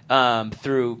 Yeah,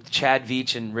 through Chad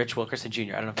Veach and Rich Wilkerson Jr.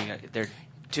 I don't know if you know, they're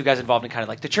two guys involved in kind of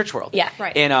like the church world. Yeah,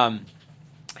 right. And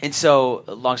so,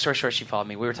 long story short, she followed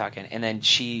me. We were talking, and then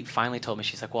she finally told me,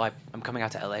 she's like, "Well, I'm coming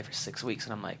out to LA for 6 weeks,"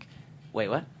 and I'm like, wait,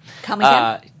 what? Come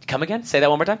again? Come again? Say that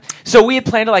one more time. So we had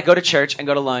planned to go to church and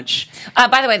go to lunch.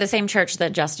 By the way, the same church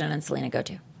that Justin and Selena go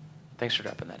to. Thanks for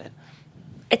dropping that in.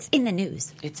 It's in the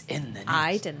news. It's in the news.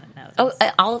 I didn't know this. Oh,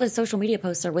 all of his social media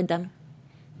posts are with them.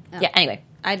 Oh. Yeah, anyway.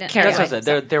 I didn't. Carry That's on. what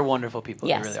I said. They're wonderful people.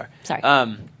 Yes. They really are. Sorry.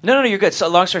 No, you're good. So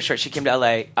long story short, she came to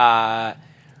LA.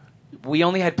 We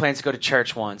only had plans to go to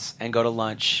church once and go to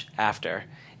lunch after.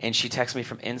 And she texted me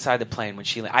from inside the plane when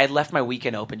I had left my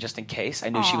weekend open just in case. I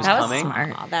knew she was that coming. Was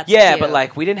smart. Aw, that's yeah, cute.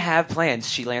 but we didn't have plans.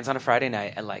 She lands on a Friday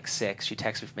night at 6. She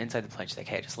texts me from inside the plane. She's like,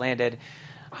 "Hey, I just landed.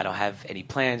 I don't have any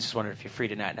plans. Just wondered if you're free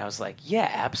tonight." And I was like, "Yeah,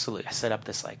 absolutely." I set up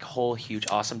this whole huge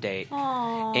awesome date.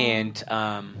 Aww.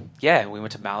 And we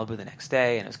went to Malibu the next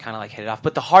day, and it was kind of hit it off.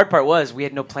 But the hard part was we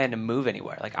had no plan to move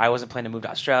anywhere. I wasn't planning to move to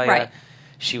Australia. Right.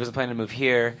 She wasn't planning to move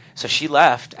here. So she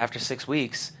left after 6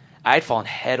 weeks. I had fallen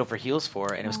head over heels for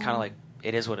her, and it was kind of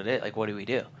it is what it is. What do we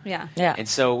do? Yeah. Yeah. And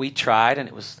so we tried, and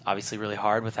it was obviously really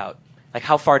hard without,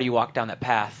 how far do you walk down that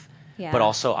path? Yeah. But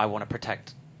also I want to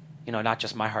protect, not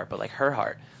just my heart, but her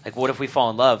heart. What if we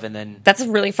fall in love and then... That's a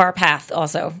really far path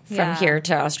also from here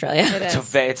to Australia. It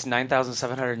is. It's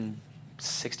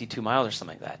 9,762 miles or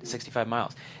something like that, 65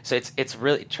 miles. So it's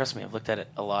really, trust me, I've looked at it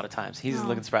a lot of times. He's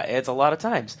looking surprised. It's a lot of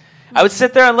times. I would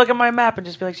sit there and look at my map and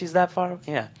just be like, she's that far?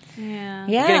 Yeah. Yeah.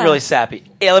 Yeah. I'm getting really sappy.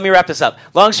 Yeah, let me wrap this up.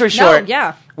 Long story short,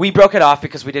 we broke it off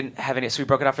because we didn't have any. So we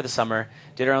broke it off for the summer,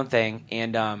 did our own thing.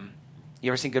 And you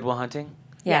ever seen Good Will Hunting?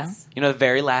 Yeah. Yes. The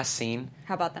very last scene.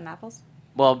 How about them apples?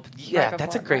 Well, yeah, Right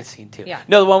that's a before, great right. scene too. Yeah.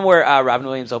 No, the one where Robin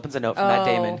Williams opens a note from Matt Oh.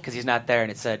 Damon because he's not there,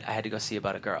 and it said, "I had to go see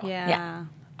about a girl." Yeah.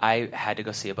 I had to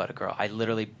go see about a girl. I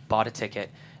literally bought a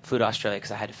ticket, flew to Australia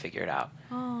because I had to figure it out.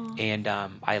 Oh. And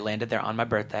I landed there on my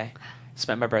birthday,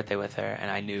 spent my birthday with her,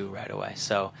 and I knew right away.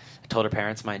 So I told her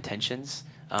parents my intentions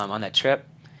on that trip,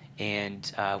 and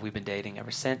we've been dating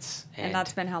ever since. And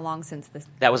that's been how long since this?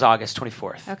 That was August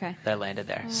 24th Okay. that I landed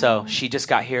there. So she just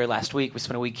got here last week. We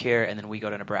spent a week here, and then we go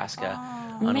to Nebraska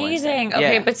on Amazing. Wednesday.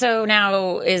 Okay, Yeah. but so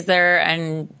now is there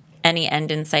any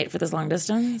end in sight for this long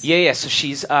distance? Yeah. So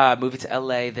she's moving to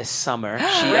LA this summer.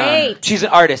 Great. She's an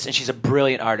artist, and she's a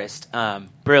brilliant artist.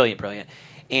 Brilliant.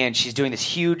 And she's doing this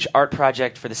huge art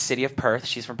project for the city of Perth.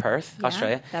 She's from Perth, Yeah.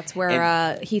 Australia. That's where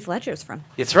And- Heath Ledger's from.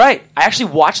 It's right. I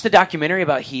actually watched the documentary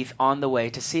about Heath on the way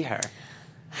to see her,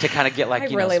 to kind of get I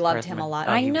really loved Perth him men- a lot.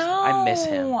 Oh, I he was- know. I miss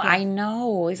him. I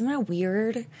know. Isn't that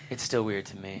weird? It's still weird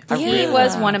to me. Yeah. He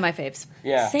was one of my faves.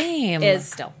 Yeah. Same.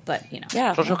 Is still, but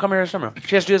Yeah. So she'll come here this summer.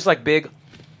 She has to do this big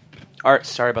art.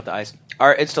 Sorry about the ice.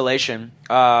 Art installation, which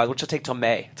will take till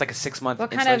May. It's a 6-month.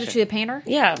 What kind installation. of? Is she a painter?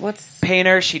 Yeah. What's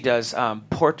Painter. She does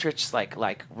portraits,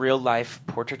 like real life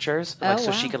portraitures. Oh,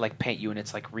 So she wow. could paint you, and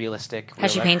it's realistic.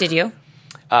 has she real life. painted you?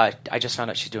 I just found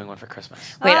out she's doing one for Christmas.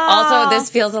 Wait, also, this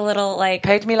feels a little like...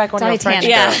 Paid me like one of your French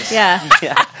Titanic. girls. Yeah.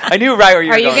 Yeah. I knew right where you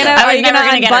were going. I was never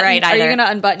gonna get it right Are you either. going to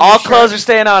unbutton All your clothes shirt, are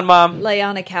staying on, Mom. lay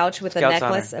on a couch with a Scout's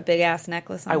necklace, a big-ass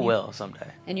necklace on I you? will someday.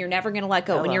 And you're never going to let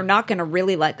go. Hello. And you're not going to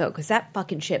really let go because that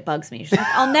fucking shit bugs me. She's like,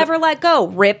 I'll never let go.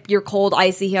 Rip your cold,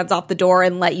 icy hands off the door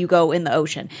and let you go in the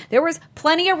ocean. There was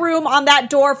plenty of room on that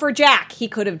door for Jack. He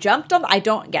could have jumped him. I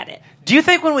don't get it. Do you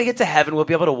think when we get to heaven, we'll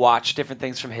be able to watch different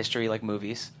things from history, like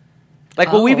movies?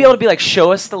 Like, will we be able to be like,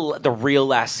 show us the real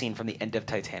last scene from the end of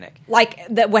Titanic? Like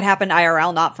what happened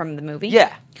IRL, not from the movie?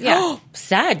 Yeah. Yeah.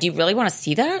 Sad. Do you really want to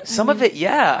see that? Some of it,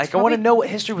 yeah. Like, I want to know what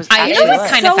history was I- actually it It was was like.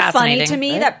 kind of so funny fascinating, to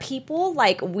me right? that people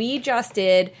like we just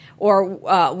did,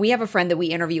 or we have a friend that we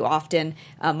interview often,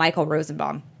 Michael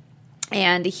Rosenbaum,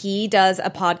 and he does a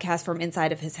podcast from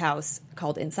inside of his house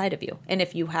called Inside of You. And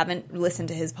if you haven't listened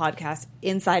to his podcast,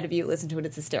 Inside of You, listen to it.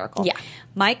 It's hysterical. Yeah.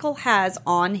 Michael has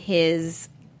on his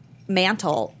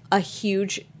mantle a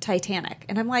huge Titanic,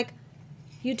 and I'm like,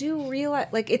 you do realize,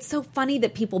 like, it's so funny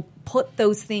that people put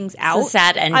those things out.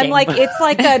 sad ending. I'm like, it's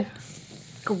like a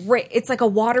it's like a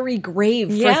watery grave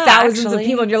for Yeah, thousands actually. of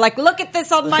people, and you're like, look at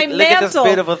this on my Look mantle. at this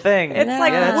beautiful thing. It's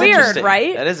like that's weird, interesting.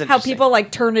 right? That is how interesting. people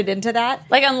like turn it into that.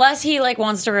 Like, unless he like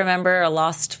wants to remember a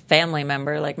lost family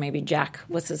member, like maybe Jack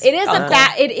was his. It is uncle.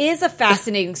 it is a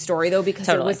fascinating story though, because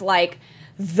it Totally. was like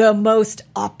the most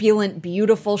opulent,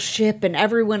 beautiful ship, and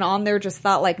everyone on there just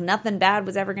thought like nothing bad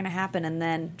was ever going to happen, and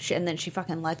then she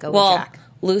fucking let go Well, of Jack.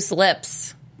 loose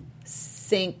lips,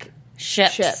 Sink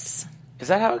ships. Is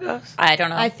that how it goes? I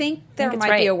don't know. I think there it's might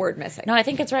be right. a word missing. No, I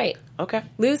think it's right. Okay.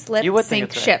 Loose lips, You would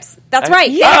think sink it's right. ships. That's I- right.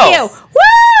 Oh. Thank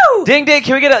you. Woo! Ding ding!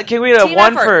 Can we get a Team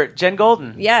one effort. for Jen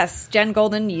Golden? Yes, Jen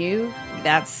Golden,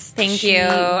 Thank you.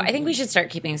 I think we should start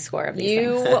keeping score of these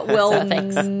You things. will So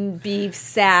thanks. be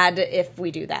sad if we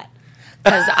do that.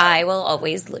 Because I will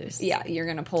always lose. Yeah, you're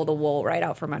going to pull the wool right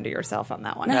out from under yourself on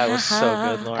that one. That was so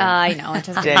good, Lauren. I know. It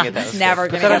just, Dang it, that it's was never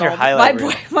good. going Put to that get on your old. highlight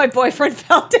reel. My boyfriend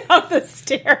fell down the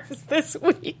stairs this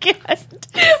weekend.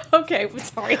 Okay, I'm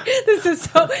sorry. This is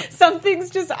some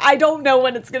things just, I don't know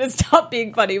when it's going to stop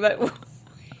being funny, but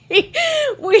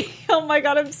we oh my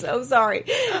God, I'm so sorry.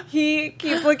 He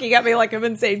keeps looking at me like I'm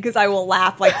insane because I will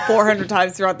laugh like 400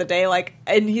 times throughout the day. Like,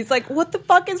 and he's like, "What the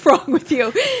fuck is wrong with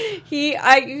you?"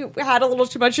 I had a little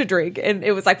too much to drink, and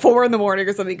it was like 4 a.m.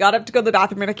 or something. Got up to go to the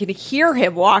bathroom, and I could hear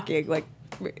him walking, like,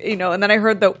 you know. And then I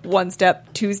heard the 1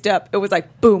 step, 2 step. It was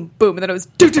like boom, boom, and then it was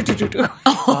do do do do do.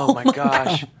 Oh my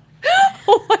gosh.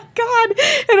 Oh my God.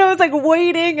 And I was like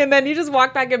waiting, and then he just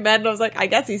walked back in bed, and I was like, I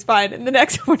guess he's fine. And the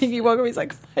next morning he woke up, he's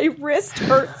like, my wrist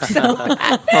hurts so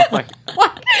bad. Oh my.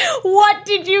 What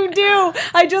did you do?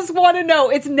 I just want to know.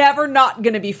 It's never not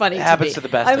going to be funny. It happens me. to the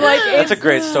best I'm of like, us. That's it's a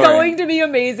great story. going to be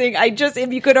amazing.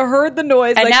 If you could have heard the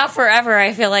noise, And like, now forever,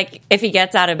 I feel like if he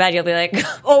gets out of bed, you'll be like,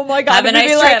 oh my God, have a and he'd nice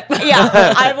be like, trip.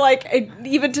 yeah, I'm like,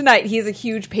 even tonight, he's a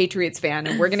huge Patriots fan,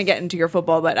 and we're going to get into your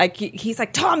football, but he's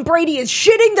like, Tom Brady is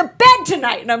shitting the bed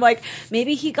tonight. And I'm like,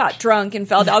 maybe he got drunk and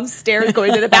fell downstairs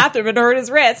going to the bathroom and hurt his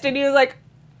wrist. And he was like,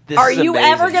 This are is you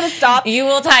amazing. ever going to stop? You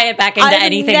will tie it back into I'm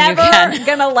anything never you can.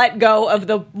 gonna let go of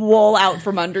the wool out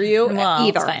from under you Well,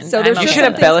 either. it's fine. So I'm there's okay You just should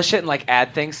some things- embellish it and like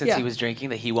add things since Yeah. he was drinking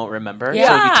that he won't remember. Yeah.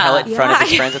 So if you tell it in front of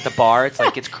his Yeah. friends at the bar, it's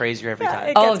like it's crazier every time.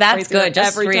 It Oh, gets that's crazier good.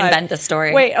 Just every reinvent time. the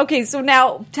story. Wait, okay, so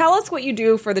now tell us what you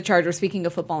do for the Chargers. Speaking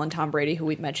of football and Tom Brady, who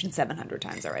we've mentioned 700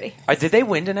 times already. Did they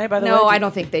win tonight? By the way, No, I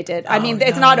don't think they did. I mean,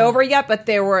 it's not over yet, but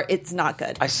it's not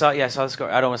good. I saw the score.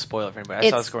 I don't want to spoil it for anybody. I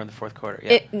saw the It's- score in the fourth quarter.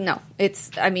 Yeah.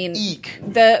 Eek.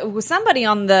 Somebody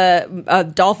on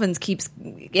the Dolphins keeps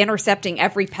intercepting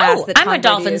every pass. Oh, that I'm Tom a Brady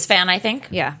Dolphins is. fan, I think.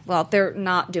 Yeah, well, they're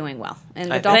not doing well, and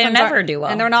I the think- Dolphins They never are- do well.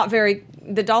 and they're not very.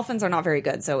 The Dolphins are not very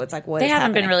good, so it's like what They is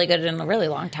haven't been happening? really good in a really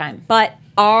long time. But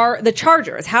are the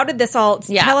Chargers? How did this all?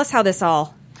 Yeah. Tell us how this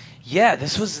all. Yeah,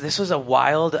 this was a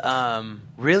wild,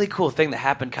 really cool thing that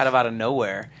happened kind of out of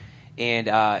nowhere, and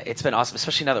it's been awesome,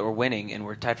 especially now that we're winning and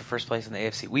we're tied for first place in the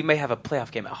AFC. We may have a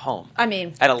playoff game at home. I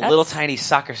mean, at a that's- little tiny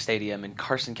soccer stadium in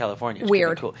Carson, California. Which could be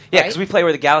Weird, cool. Yeah, right? because we play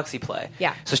where the Galaxy play.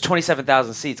 Yeah. So it's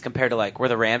 27,000 seats compared to like where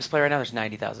the Rams play right now. There's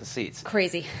 90,000 seats.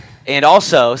 crazy. And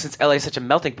also, since LA is such a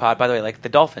melting pot, by the way, like the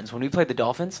Dolphins, when we played the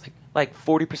Dolphins, like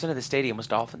 40% of the stadium was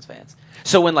Dolphins fans.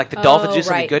 So when like the Dolphins do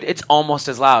something right. good, it's almost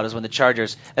as loud as when the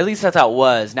Chargers. At least that's how it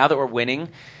was. Now that we're winning,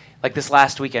 like this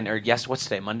last weekend or what's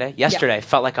today? Monday. Yesterday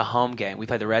felt like a home game. We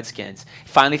played the Redskins. It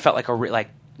finally felt like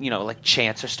like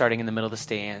chants are starting in the middle of the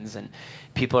stands, and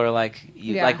people are like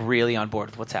really on board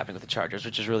with what's happening with the Chargers,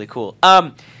 which is really cool.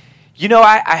 I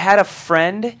had a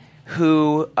friend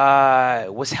who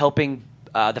was helping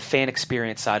the fan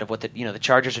experience side of what the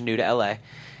Chargers are new to LA.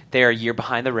 They're a year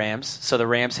behind the Rams, so the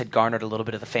Rams had garnered a little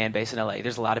bit of the fan base in LA.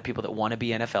 There's a lot of people that want to be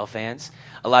NFL fans.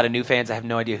 A lot of new fans that have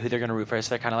no idea who they're going to root for, so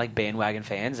they're kind of like bandwagon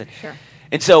fans.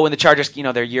 And so when the Chargers,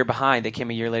 they're a year behind, they came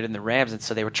a year later than the Rams, and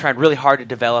so they were trying really hard to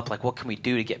develop, like, what can we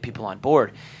do to get people on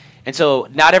board? And so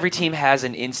not every team has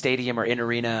an in-stadium or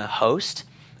in-arena host,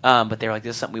 but they were like,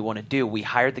 this is something we want to do. We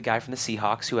hired the guy from the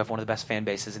Seahawks, who have one of the best fan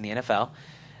bases in the NFL.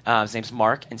 His name's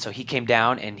Mark, and so he came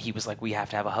down, and he was like, we have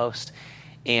to have a host.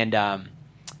 And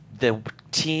the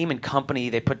team and company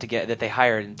they put together that they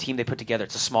hired and team they put together,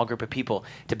 it's a small group of people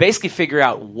to basically figure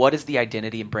out what is the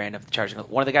identity and brand of the Chargers.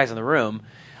 One of the guys in the room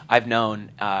I've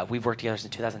known, we've worked together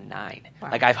since 2009.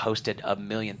 Wow. Like, I've hosted a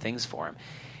million things for him.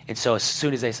 And so as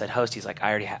soon as they said host, he's like,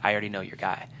 I already know your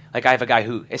guy. Like, I have a guy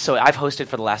so I've hosted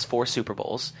for the last 4 Super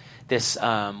Bowls. This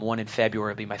one in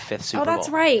February will be my 5th Super Bowl. Oh, that's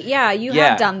right. Yeah, you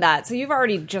have done that. So you've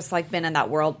already just like been in that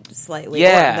world slightly.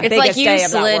 Yeah. It's like you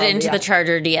slid into the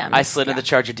Charger DMs. I slid into the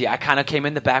Charger DM. I kind of came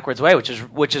in the backwards way, which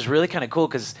is really kind of cool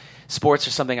because sports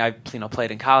are something I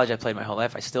played in college. I played my whole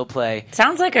life. I still play.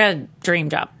 Sounds like a dream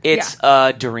job. It's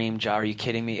a dream job. Are you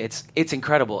kidding me? It's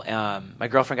incredible. My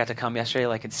girlfriend got to come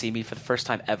yesterday, and see me for the first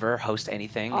time ever host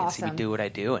anything and see me do what I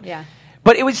do. And,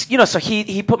 but it was, so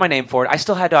he put my name forward. I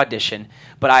still had to audition,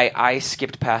 but I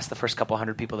skipped past the first couple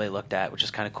hundred people they looked at, which is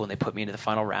kind of cool, and they put me into the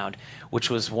final round, which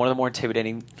was one of the more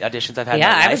intimidating auditions I've had in my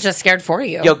life. I was just scared for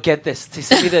you. Yo, get this. They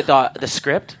sent me the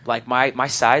script. Like, my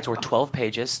sides were 12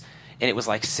 pages, and it was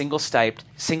like single typed,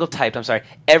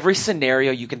 every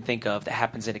scenario you can think of that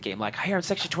happens in a game. Like, here in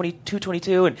Section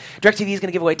 2222, and DirecTV is going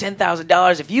to give away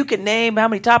 $10,000 if you can name how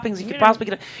many toppings you could possibly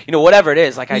get. Whatever it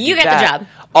is. Like, you get the job.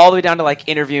 All the way down to, like,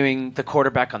 interviewing the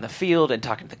quarterback on the field and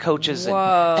talking to the coaches. Whoa.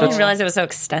 I didn't realize it was so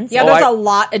extensive. Yeah, there's a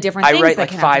lot of different things. I write that like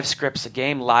can 5 happen. scripts a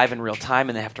game live in real time,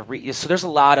 and they have to read. So there's a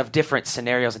lot of different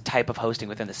scenarios and type of hosting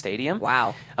within the stadium.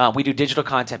 Wow. We do digital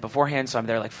content beforehand, so I'm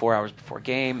there like 4 hours before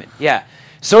game. And,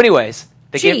 so anyways,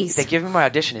 they give me my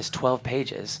audition is 12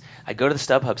 pages. I go to the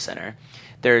StubHub Center.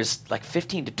 There's like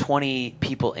 15 to 20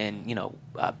 people in,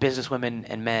 business women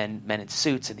and men in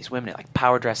suits, and these women in like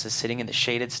power dresses sitting in the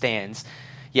shaded stands.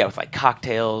 Yeah, with like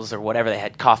cocktails or whatever they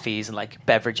had, coffees and like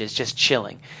beverages, just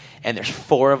chilling. And there's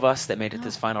 4 of us that made it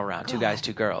this final round, 2 guys,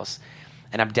 2 girls.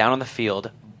 And I'm down on the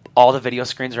field. All the video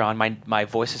screens are on. My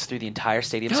voice is through the entire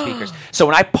stadium speakers. So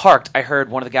when I parked, I heard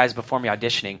one of the guys before me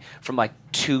auditioning from like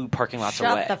 2 parking lots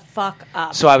away. Shut the fuck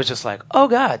up. So I was just like, oh,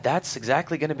 God, that's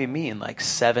exactly going to be me in like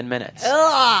 7 minutes.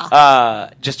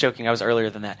 Just joking. I was earlier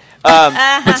than that.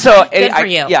 But so Good for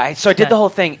you. Yeah, so I did the whole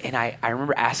thing, and I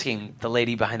remember asking the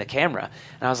lady behind the camera,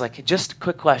 and I was like, just a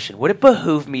quick question. Would it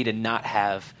behoove me to not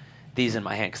have these in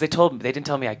my hand? Because they didn't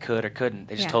tell me I could or couldn't.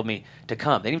 They just told me to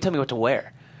come. They didn't even tell me what to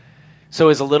wear. So it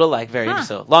was a little like very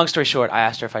so long story short, I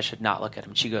asked her if I should not look at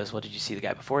him. She goes, well, did you see the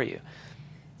guy before you?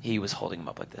 He was holding them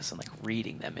up like this and like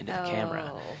reading them into the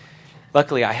camera.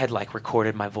 Luckily, I had like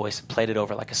recorded my voice and played it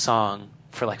over like a song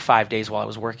for like 5 days while I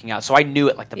was working out. So I knew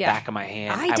it like the back of my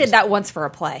hand. I did that once for a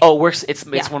play. Oh, it works. It's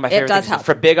one of my favorite things. Help.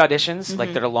 For big auditions,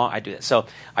 like that are long, I do that. So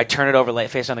I turn it over, lay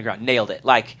it face on the ground, nailed it.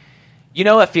 Like, you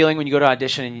know that feeling when you go to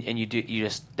audition and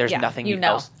there's nothing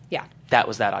else. Yeah. That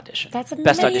was that audition. That's amazing.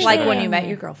 Best audition. Like when you met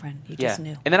your girlfriend. You just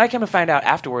knew. And then I came to find out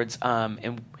afterwards,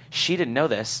 and she didn't know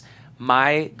this,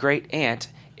 my great aunt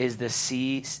is the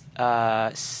she's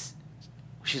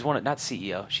one of, not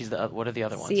CEO, she's the, what are the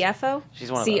other ones? CFO? She's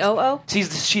one of COO?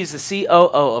 those. She's the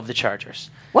COO of the Chargers.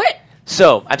 What?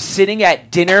 So I'm sitting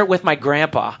at dinner with my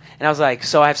grandpa, and I was like,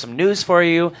 so I have some news for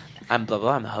you. I'm blah,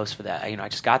 blah, I'm the host for that. I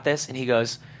just got this. And he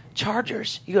goes,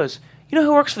 Chargers? He goes, you know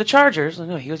who works for the Chargers? I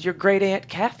go, he goes, your great aunt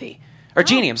Kathy. Or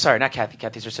Jeannie, I'm sorry, not Kathy.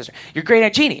 Kathy's her sister. Your great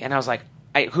aunt Jeannie. And I was like,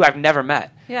 who I've never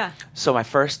met. Yeah. So my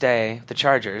first day at the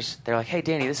Chargers, they're like, hey,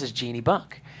 Danny, this is Jeannie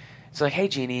Bunk. So like, hey,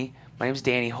 Jeannie, my name's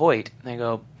Danny Hoyt. And I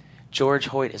go, George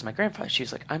Hoyt is my grandfather. She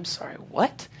was like, I'm sorry,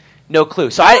 what? No clue.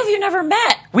 So How have you never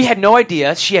met? We had no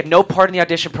idea. She had no part in the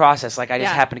audition process. Like, I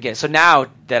just happened to get it. So now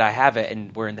that I have it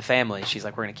and we're in the family, she's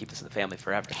like, we're going to keep this in the family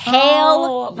forever.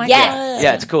 Hell yes.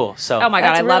 Yeah, it's cool. So Oh my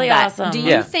God, That's I love really that. awesome. Do you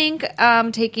Yeah. think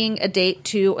taking a date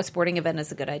to a sporting event is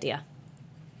a good idea?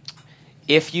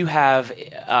 if you have,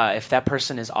 if that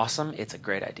person is awesome, it's a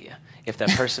great idea. If that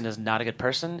person is not a good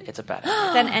person, it's a bad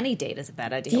idea. Then any date is a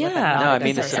bad idea. Yeah. with that No, I knowledge.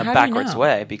 mean this in a How do you backwards know?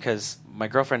 way, because my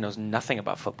girlfriend knows nothing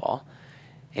about football,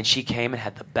 and she came and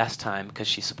had the best time because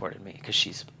she supported me, because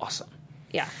she's awesome.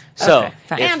 Yeah. So, Okay,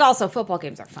 fine. And also, football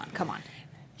games are fun. Come on.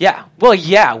 yeah, well,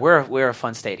 yeah, we're a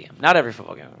fun stadium. Not every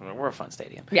football game, we're a fun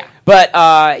stadium. Yeah. But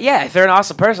yeah, if they're an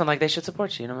awesome person, like, they should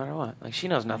support you no matter what. Like, she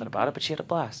knows nothing about it, but she had a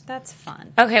blast. That's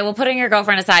fun. Okay, well, putting your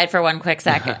girlfriend aside for one quick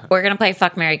second, we're going to play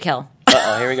Fuck, Marry, Kill.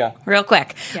 Uh-oh, here we go. Real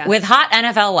quick. Yeah. With hot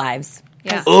NFL wives.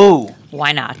 Yeah. Ooh,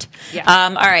 Why not? Yeah.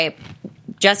 All right.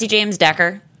 Jesse James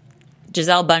Decker,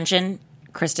 Giselle Bundchen,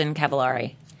 Kristen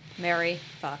Cavallari. Marry,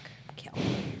 fuck, kill.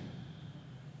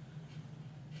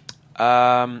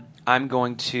 I'm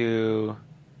going to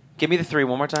give me the 3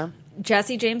 one more time.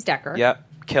 Jesse James Decker. Yep.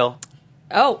 Kill.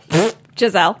 Oh,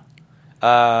 Giselle.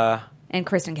 Uh, And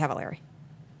Kristen Cavallari.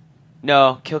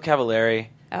 no, kill Cavallari.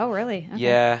 Oh, really? Okay.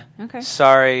 Yeah. Okay.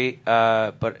 Sorry,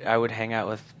 but I would hang out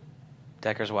with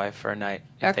Decker's wife for a night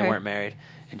if they Okay. weren't married.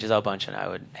 And Giselle Bundchen, I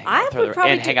would hang I out would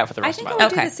probably hang out for the rest of my I life. think I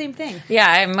would Okay. do the same thing. Yeah,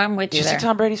 I'm with Did you you see there.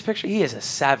 Tom Brady's picture? He is a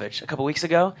savage. A couple weeks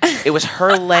ago, it was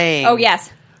her laying. Oh, yes.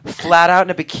 Flat out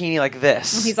in a bikini like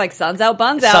this. He's like, sun's out,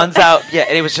 buns out. Sun's out. Yeah,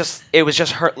 and it was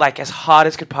just her, like as hot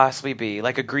as could possibly be,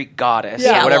 like a Greek goddess.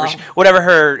 Yeah, whatever. well. Whatever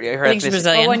her I think she's ethnicity.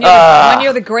 Brazilian. Well, when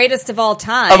you're the greatest of all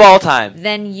time. Of all time.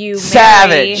 Then you Savage.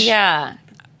 marry- Yeah.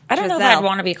 I don't know if Giselle. I'd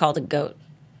want to be called a goat.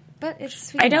 But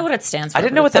it's I know what it stands for. I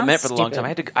didn't but know it what that sounds meant for the long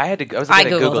stupid. time. I was I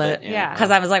gonna Googled Google it. Yeah. Because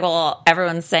I was like, well,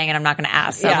 everyone's saying it. I'm not going to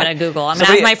ask. So Yeah. I'm going to Google. I'm going to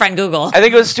Somebody- ask my friend Google. I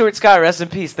think it was Stuart Scott, rest in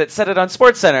peace, that said it on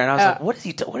Sports Center, and I was Oh. like,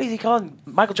 what is he calling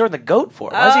Michael Jordan the GOAT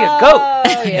for? Why is he a GOAT?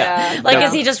 Oh, yeah. Like, No.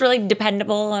 is he just really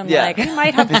dependable? And Yeah. like, He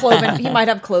might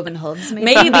have cloven hooves.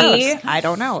 Maybe. I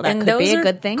don't know. That and could those be a are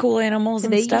good thing. cool animals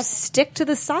and They stuff. stick to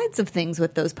the sides of things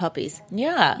with those puppies.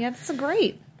 Yeah. Yeah, that's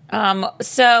great.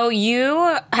 So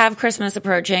you have Christmas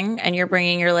approaching, and you're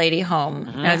bringing your lady home.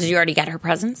 Mm-hmm. Now, did you already get her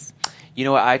presents? You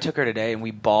know what? I took her today, and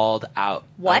we balled out.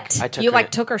 What? I took You her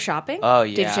took her shopping? Oh,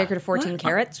 Did you yeah. take her to 14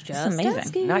 carats? Just amazing.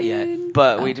 asking. Not yet,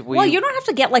 but we. Well, you don't have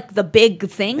to get like the big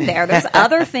thing there. There's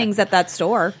other things at that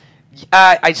store.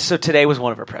 So today was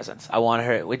one of her presents. I wanted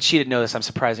her. When she didn't know this, I'm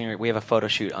surprising her. We have a photo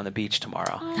shoot on the beach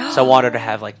tomorrow, so I wanted her to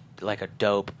have like a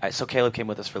dope. So Caleb came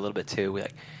with us for a little bit too. We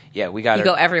got You her.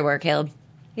 go everywhere, Caleb.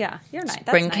 Yeah, you're nice. That's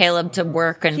Bring nice. Caleb to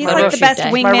work and He's photo like the shoot best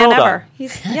day. My wingman roll ever. dog.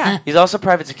 He's He's also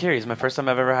private security. It's my first time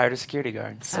I've ever hired a security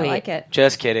guard. I Sweet. like it.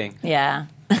 Just kidding. Yeah.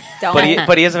 Don't.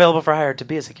 But he is available for hire to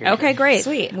be a security Okay, guard. great.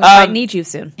 Sweet. We might need you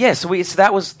soon. Yeah, so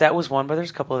that was one, but there's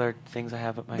a couple other things I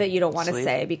have at my That you don't want to sleeve.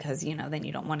 say because then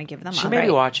you don't want to give them She up. may be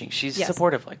Right? watching. She's Yes.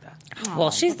 supportive like that.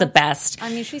 Well, she's the best. I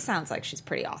mean, she sounds like she's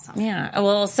pretty awesome. Yeah.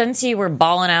 Well, since you were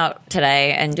balling out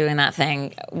today and doing that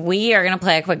thing, we are going to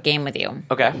play a quick game with you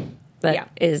Okay. that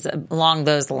is along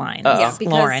those lines. Yeah,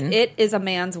 because Lauren. it is a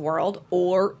man's world,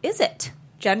 or is it?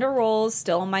 Gender roles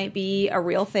still might be a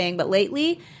real thing, but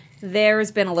lately there's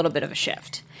been a little bit of a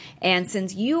shift. And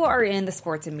since you are in the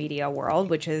sports and media world,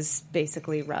 which is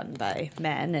basically run by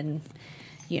men and,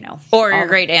 Or your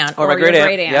great aunt. Or my your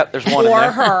great aunt. Yep, there's one in or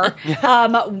there.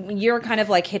 her, you're kind of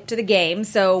like hip to the game.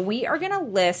 So we are going to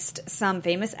list some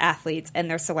famous athletes and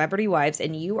their celebrity wives,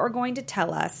 and you are going to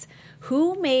tell us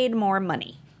who made more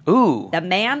money. Ooh. The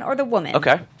man or the woman.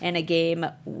 Okay. In a game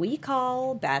we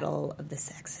call Battle of the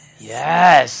Sexes.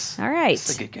 Yes. All right.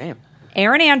 It's a good game.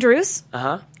 Aaron Andrews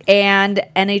Uh-huh. and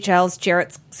NHL's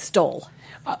Jarrett Stoll.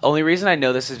 Only reason I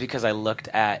know this is because I looked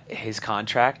at his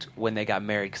contract when they got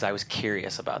married because I was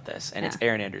curious about this, and it's Yeah.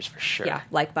 Aaron Andrews for sure. Yeah,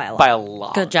 like by a lot. By a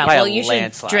lot. Good job. By Well, a you should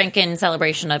landslide. drink in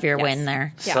celebration of your Yes. win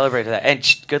there. Yeah. Celebrate that,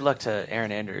 and good luck to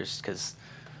Aaron Andrews because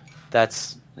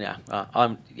that's yeah.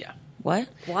 What?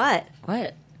 What?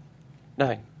 What?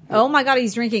 Nothing. Oh my God,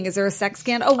 he's drinking. Is there a sex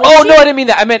scandal? Oh no, I didn't mean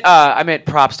that. I meant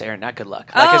props to Aaron, not good luck.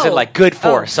 Like I said, like good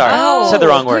for. Sorry, said the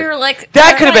wrong word. We were like,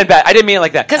 that could have been bad. I didn't mean it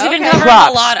like that. Because we've been Okay. covering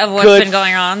Props. a lot of what's Good been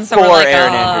going on. So for we're like,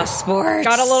 Aaron oh, Andrews. sports.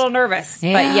 Got a little nervous.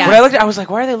 Yeah. But yes. When I looked, I was like,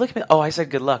 "Why are they looking at?" Oh, I said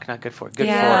good luck, not good for. Good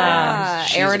Yeah. for Aaron. Ah,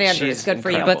 She's- Aaron Andrews, she's good for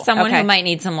you. incredible. But someone Okay. who might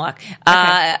need some luck.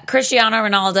 Cristiano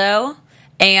Ronaldo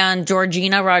and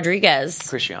Georgina Rodriguez.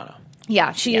 Cristiano.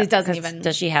 Yeah, she Yeah, doesn't 'cause even.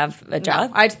 Does she have a No,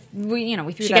 job? we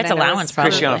threw She that gets into allowance this.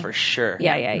 probably. Cristiano for sure.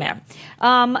 Yeah.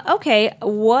 Okay,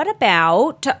 what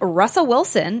about Russell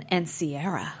Wilson and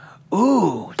Sierra?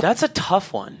 Ooh, that's a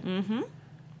tough one. Mm-hmm.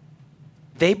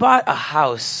 They bought a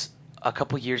house a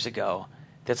couple years ago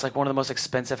that's like one of the most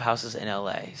expensive houses in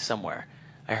LA somewhere.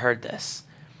 I heard this.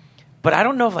 But I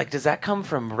don't know if does that come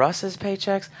from Russ's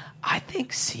paychecks? I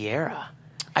think Sierra.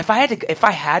 If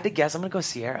I had to guess, I'm going to go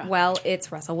Sierra. Well,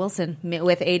 it's Russell Wilson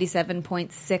with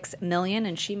 87.6 million,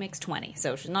 and she makes 20.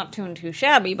 So she's not too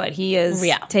shabby, but he is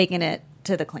taking it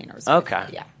to the cleaners. Okay.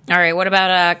 Yeah. All right. What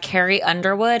about Carrie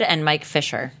Underwood and Mike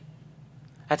Fisher?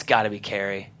 That's got to be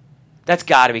Carrie. That's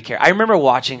got to be Carrie. I remember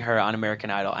watching her on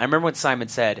American Idol. I remember when Simon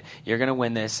said, "You're going to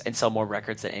win this and sell more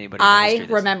records than anybody." I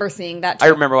remember seeing that too. I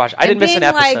remember watching. I And didn't miss an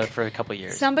being episode like, for a couple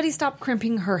years. Somebody stop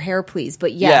crimping her hair, please.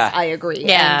 But yes, Yeah. I agree.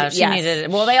 Yeah, And she yes. needed it.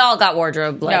 Well, they all got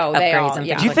wardrobe No, they upgrades all- and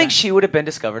yeah. things Do you like think that. she would have been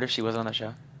discovered if she wasn't on that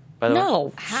show? By the way?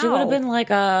 No, she How? would have been like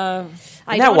a. I Isn't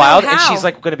that don't know wild? And how. she's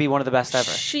like going to be one of the best ever.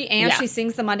 She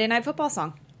sings the Monday Night Football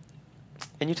song.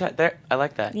 And you there. I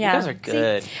like that. Yeah. You guys are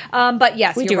good. But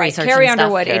yes, We you're do right. research Carrie and stuff.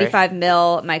 Underwood, Carrie. 85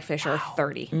 mil. Mike Fisher,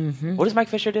 30. What does Mike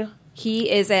Fisher do? He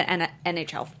is an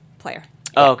NHL player.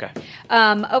 Oh, okay.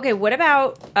 Okay, what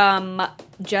about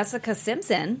Jessica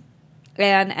Simpson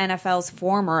and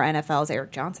former NFL's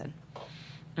Eric Johnson?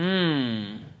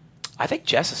 I think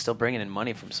Jess is still bringing in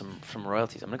money from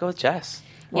royalties. I'm gonna go with Jess.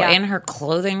 Well, Yeah. in her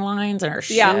clothing lines and her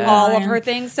shoe Yeah, all of line. her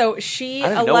things. So she I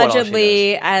didn't know what all she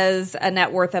allegedly has a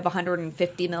net worth of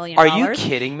 $150 million. Are you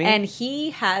kidding me? And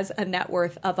he has a net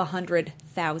worth of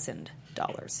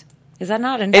 $100,000. Is that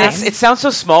not And insane? it sounds so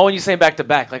small when you say back to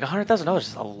back. Like $100,000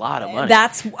 is a lot of money.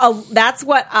 That's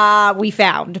what we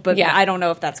found, but Yeah. I don't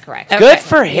know if that's correct. Good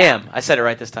for him. I said it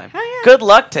right this time. Oh, yeah. Good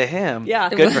luck to him. Yeah.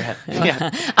 Good for him.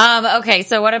 Yeah. Okay,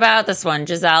 so what about this one?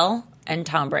 Giselle and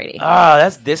Tom Brady.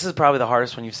 This is probably the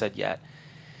hardest one you've said yet.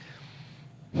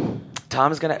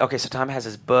 Tom is gonna. Okay, so Tom has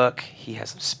his book. He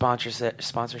has some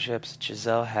sponsorships.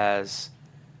 Giselle has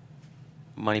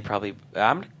money. Probably.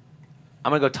 I'm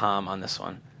gonna go Tom on this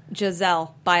one.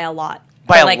 Giselle by a lot.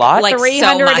 By a Like- lot. like- so much.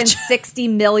 360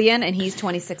 million, and he's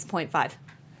 26.5.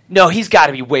 No, he's got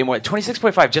to be way more.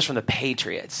 26.5 just from the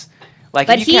Patriots. Like,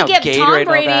 But if you count Gatorade Tom and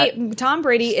all that. Brady. Tom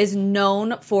Brady is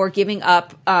known for giving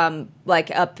up like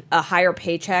a higher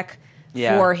paycheck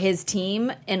Yeah. for his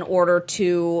team in order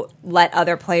to let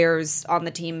other players on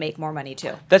the team make more money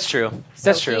too. That's true.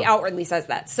 That's So true. He outwardly says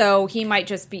that. So he might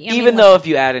just be. Even though if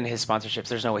you add in his sponsorships,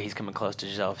 there's no way he's coming close to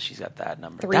Giselle if she's got that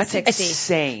number. That's 360.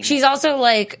 insane. She's also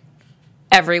like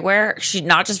everywhere. She's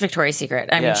not just Victoria's Secret.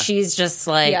 I mean, Yeah. she's just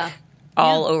like Yeah.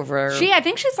 all over. I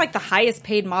think she's like the highest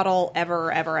paid model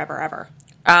ever.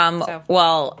 So.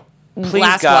 Well, Please,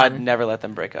 last God, one. never let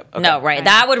them break up. Okay. No, right.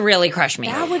 That would really crush me.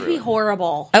 That would be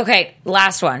horrible. Okay,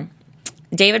 last one.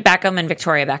 David Beckham and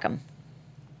Victoria Beckham.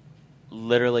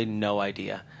 Literally no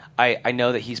idea. I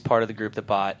know that he's part of the group that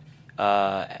bought,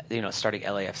 starting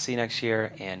LAFC next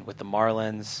year and with the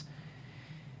Marlins.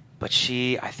 But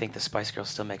I think the Spice Girls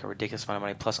still make a ridiculous amount of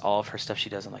money, plus all of her stuff she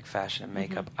does in like fashion and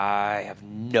makeup. I have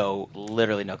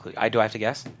literally no clue. Do I have to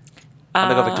guess? I'm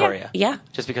gonna go Victoria. Yeah.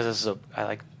 Just because I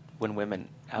like when women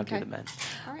outdo the men.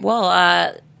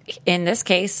 Well, in this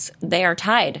case, they are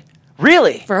tied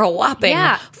Really? for a whopping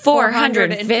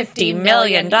 $450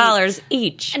 million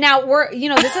each. Now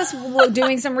this is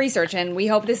doing some research, and we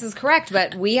hope this is correct.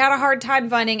 But we had a hard time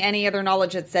finding any other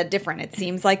knowledge that said different. It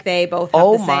seems like they both have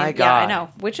Oh the same. my Yeah, God. I know,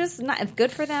 which is not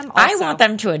good for them. I also. want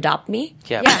them to adopt me.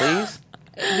 Yeah, Yeah. please.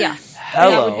 Yeah,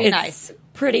 Hello. that would be It's nice.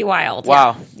 pretty wild.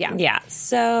 Wow. Yeah. Yeah.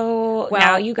 So Well-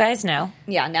 now you guys know.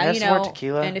 Yeah, now That's you know. more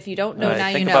tequila? And if you don't know, All right, now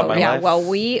you think know. about my Yeah, life.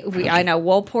 well, I know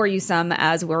we'll pour you some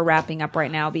as we're wrapping up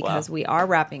right now because Wow. we are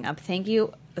wrapping up. Thank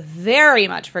you very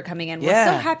much for coming in. We're so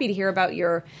Yeah. happy to hear about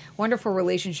your wonderful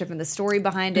relationship and the story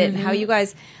behind it and how you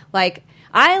guys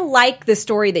I like the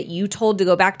story that you told to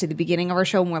go back to the beginning of our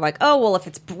show and we're like, oh, well,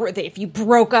 if you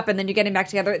broke up and then you're getting back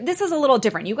together, this is a little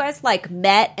different. You guys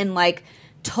met and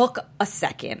took a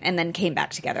second and then came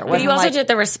back together. It But you wasn't also like- did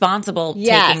the responsible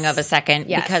Yes. taking of a second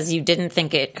Yes. because you didn't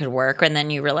think it could work, and then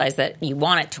you realized that you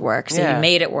want it to work, so Yeah. you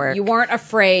made it work. You weren't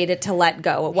afraid to let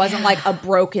go. It wasn't like a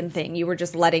broken thing. You were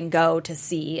just letting go to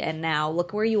see. And now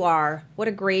look where you are. What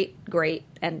a great, great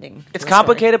ending. It's to the story.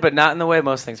 complicated, but not in the way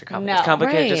most things are complicated. No. It's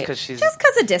complicated Right. just because she's Just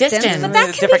because of distance. Distance. But that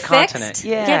It's a can be different fixed. continent.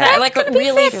 Yeah. yeah, That's like gonna be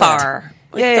really fixed. far.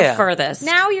 Like Yeah, the yeah. furthest.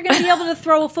 Now you're going to be able to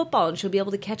throw a football and she'll be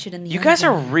able to catch it in the You end guys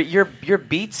are zone. your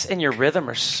beats and your rhythm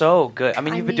are so good. I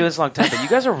mean, you've been doing this a long time, but you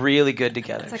guys are really good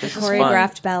together. It's like this a is fun.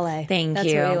 choreographed ballet. Thank That's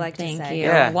you. what we like Thank to say. you.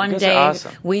 Yeah, One you guys are day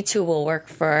awesome. we too will work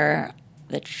for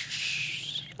the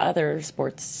other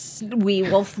sports. We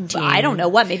will. I don't know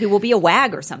what. Maybe we'll be a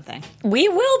WAG or something. We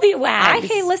will be wags.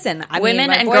 Hey, listen. I mean, Women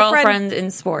my and boyfriend- girlfriends in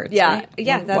sports. Yeah, right?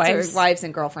 yeah. That's wives. wives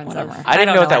and girlfriends. Whatever. Of, I didn't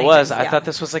don't know what that know was. anything. I thought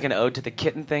this was like an ode to the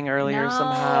kitten thing earlier No,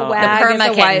 somehow. WAG The is a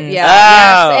perma wife. kittens. Yeah.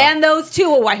 Oh. Yes. And those two.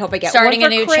 Oh, I hope I get Starting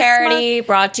one a for new Christmas. charity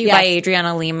brought to you by Yes.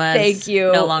 Adriana Lima's Thank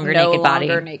you. No Longer Naked Body.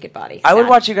 Naked Body. I would Sad.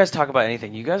 watch you guys talk about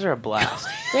anything. You guys are a blast.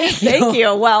 Thank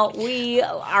you. Well, we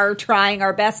are trying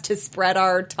our best to spread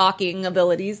our talking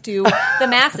abilities to the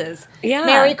masses. Yeah.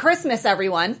 Merry Christmas,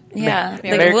 everyone. Yeah,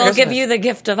 Merry we'll Christmas. give you the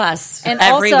gift of us And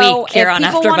every also, week here if on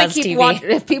people wanna AfterBuzz keep TV.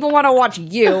 if people want to watch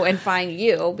you and find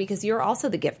you, because you're also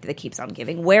the gift that keeps on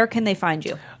giving, where can they find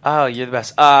you? Oh, you're the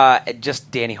best.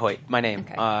 Just Danny Hoyt, my name.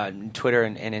 Okay. Twitter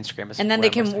and Instagram. Is And then where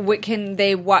they I'm mostly. can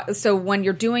they so when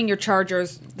you're doing your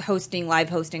Chargers live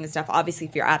hosting and stuff, obviously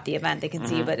if you're at the event they can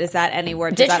see you, but is that anywhere?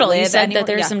 Does Digital. that You live said anywhere? that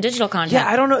there's Yeah. some digital content.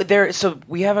 Yeah, I don't know. So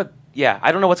we have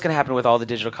I don't know what's going to happen with all the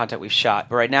digital content we've shot,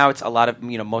 but right now it's a lot of,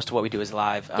 most of what we do is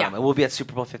live. Yeah. And we'll be at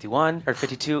Super Bowl 51 or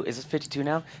 52. Is it 52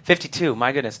 now? 52.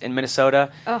 My goodness, in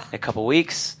Minnesota Ugh. in a couple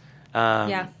weeks.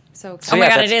 Yeah. So Oh excited. my yeah,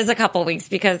 God, it that's- is a couple weeks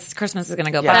because Christmas is going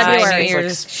to go Yeah, by. February. New it's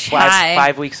Year's like shy.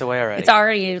 5 weeks away already. It's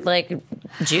already like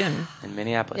June. in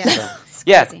Minneapolis. Yeah. So. It's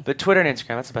Yeah, crazy. but Twitter and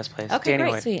Instagram, that's the best place. Okay, Danny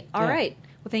great. Hoyt. Sweet. All Yeah. right.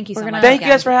 Well, thank you so We're much. gonna- Thank you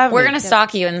guys for having We're me. going to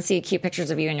stalk you and see cute pictures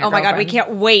of you and your Oh my God, we girlfriend.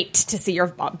 can't wait to see your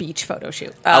beach photo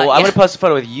shoot. I'm yeah. going to post a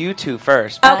photo with you two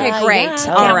first. Okay, great. yeah, All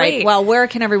can't right. wait. Well, where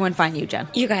can everyone find you, Jen?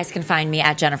 You guys can find me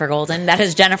at Jennifer Golden. That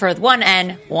is Jennifer with one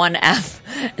N, one F.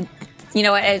 You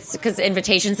know what? It's because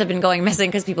invitations have been going missing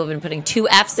because people have been putting 2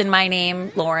 Fs in my name,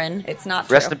 Lauren. It's not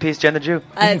true. Rest in peace, Jen the Jew.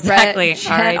 Exactly.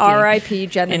 R.I.P.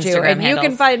 Jen the Jew. Instagram And you can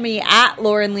handles. find me at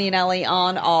Lauren Leonelli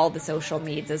on all the social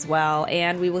medias as well.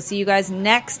 And we will see you guys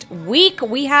next week.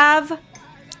 We have...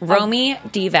 Romy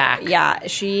Divac. Yeah,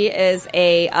 she is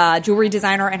a jewelry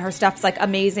designer, and her stuff's like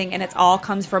amazing, and it's all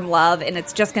comes from love, and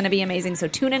it's just going to be amazing. So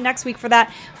tune in next week for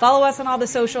that. Follow us on all the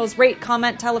socials. Rate,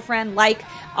 comment, tell a friend, like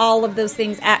all of those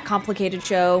things at Complicated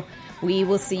Show. We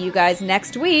will see you guys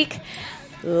next week.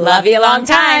 Love you a long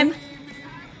time.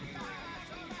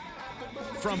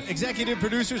 From executive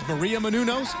producers Maria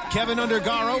Menounos, Kevin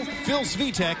Undergaro, Phil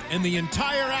Svitek, and the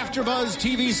entire AfterBuzz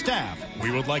TV staff, we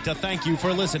would like to thank you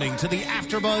for listening to the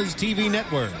AfterBuzz TV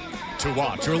network. To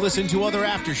watch or listen to other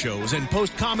after shows and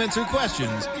post comments or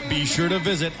questions, be sure to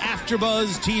visit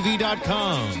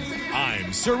AfterBuzzTV.com.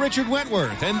 I'm Sir Richard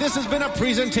Wentworth, and this has been a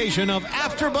presentation of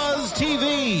AfterBuzz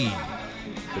TV.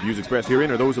 The views expressed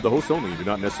herein are those of the hosts only and do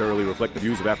not necessarily reflect the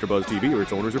views of AfterBuzz TV or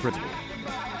its owners or principals.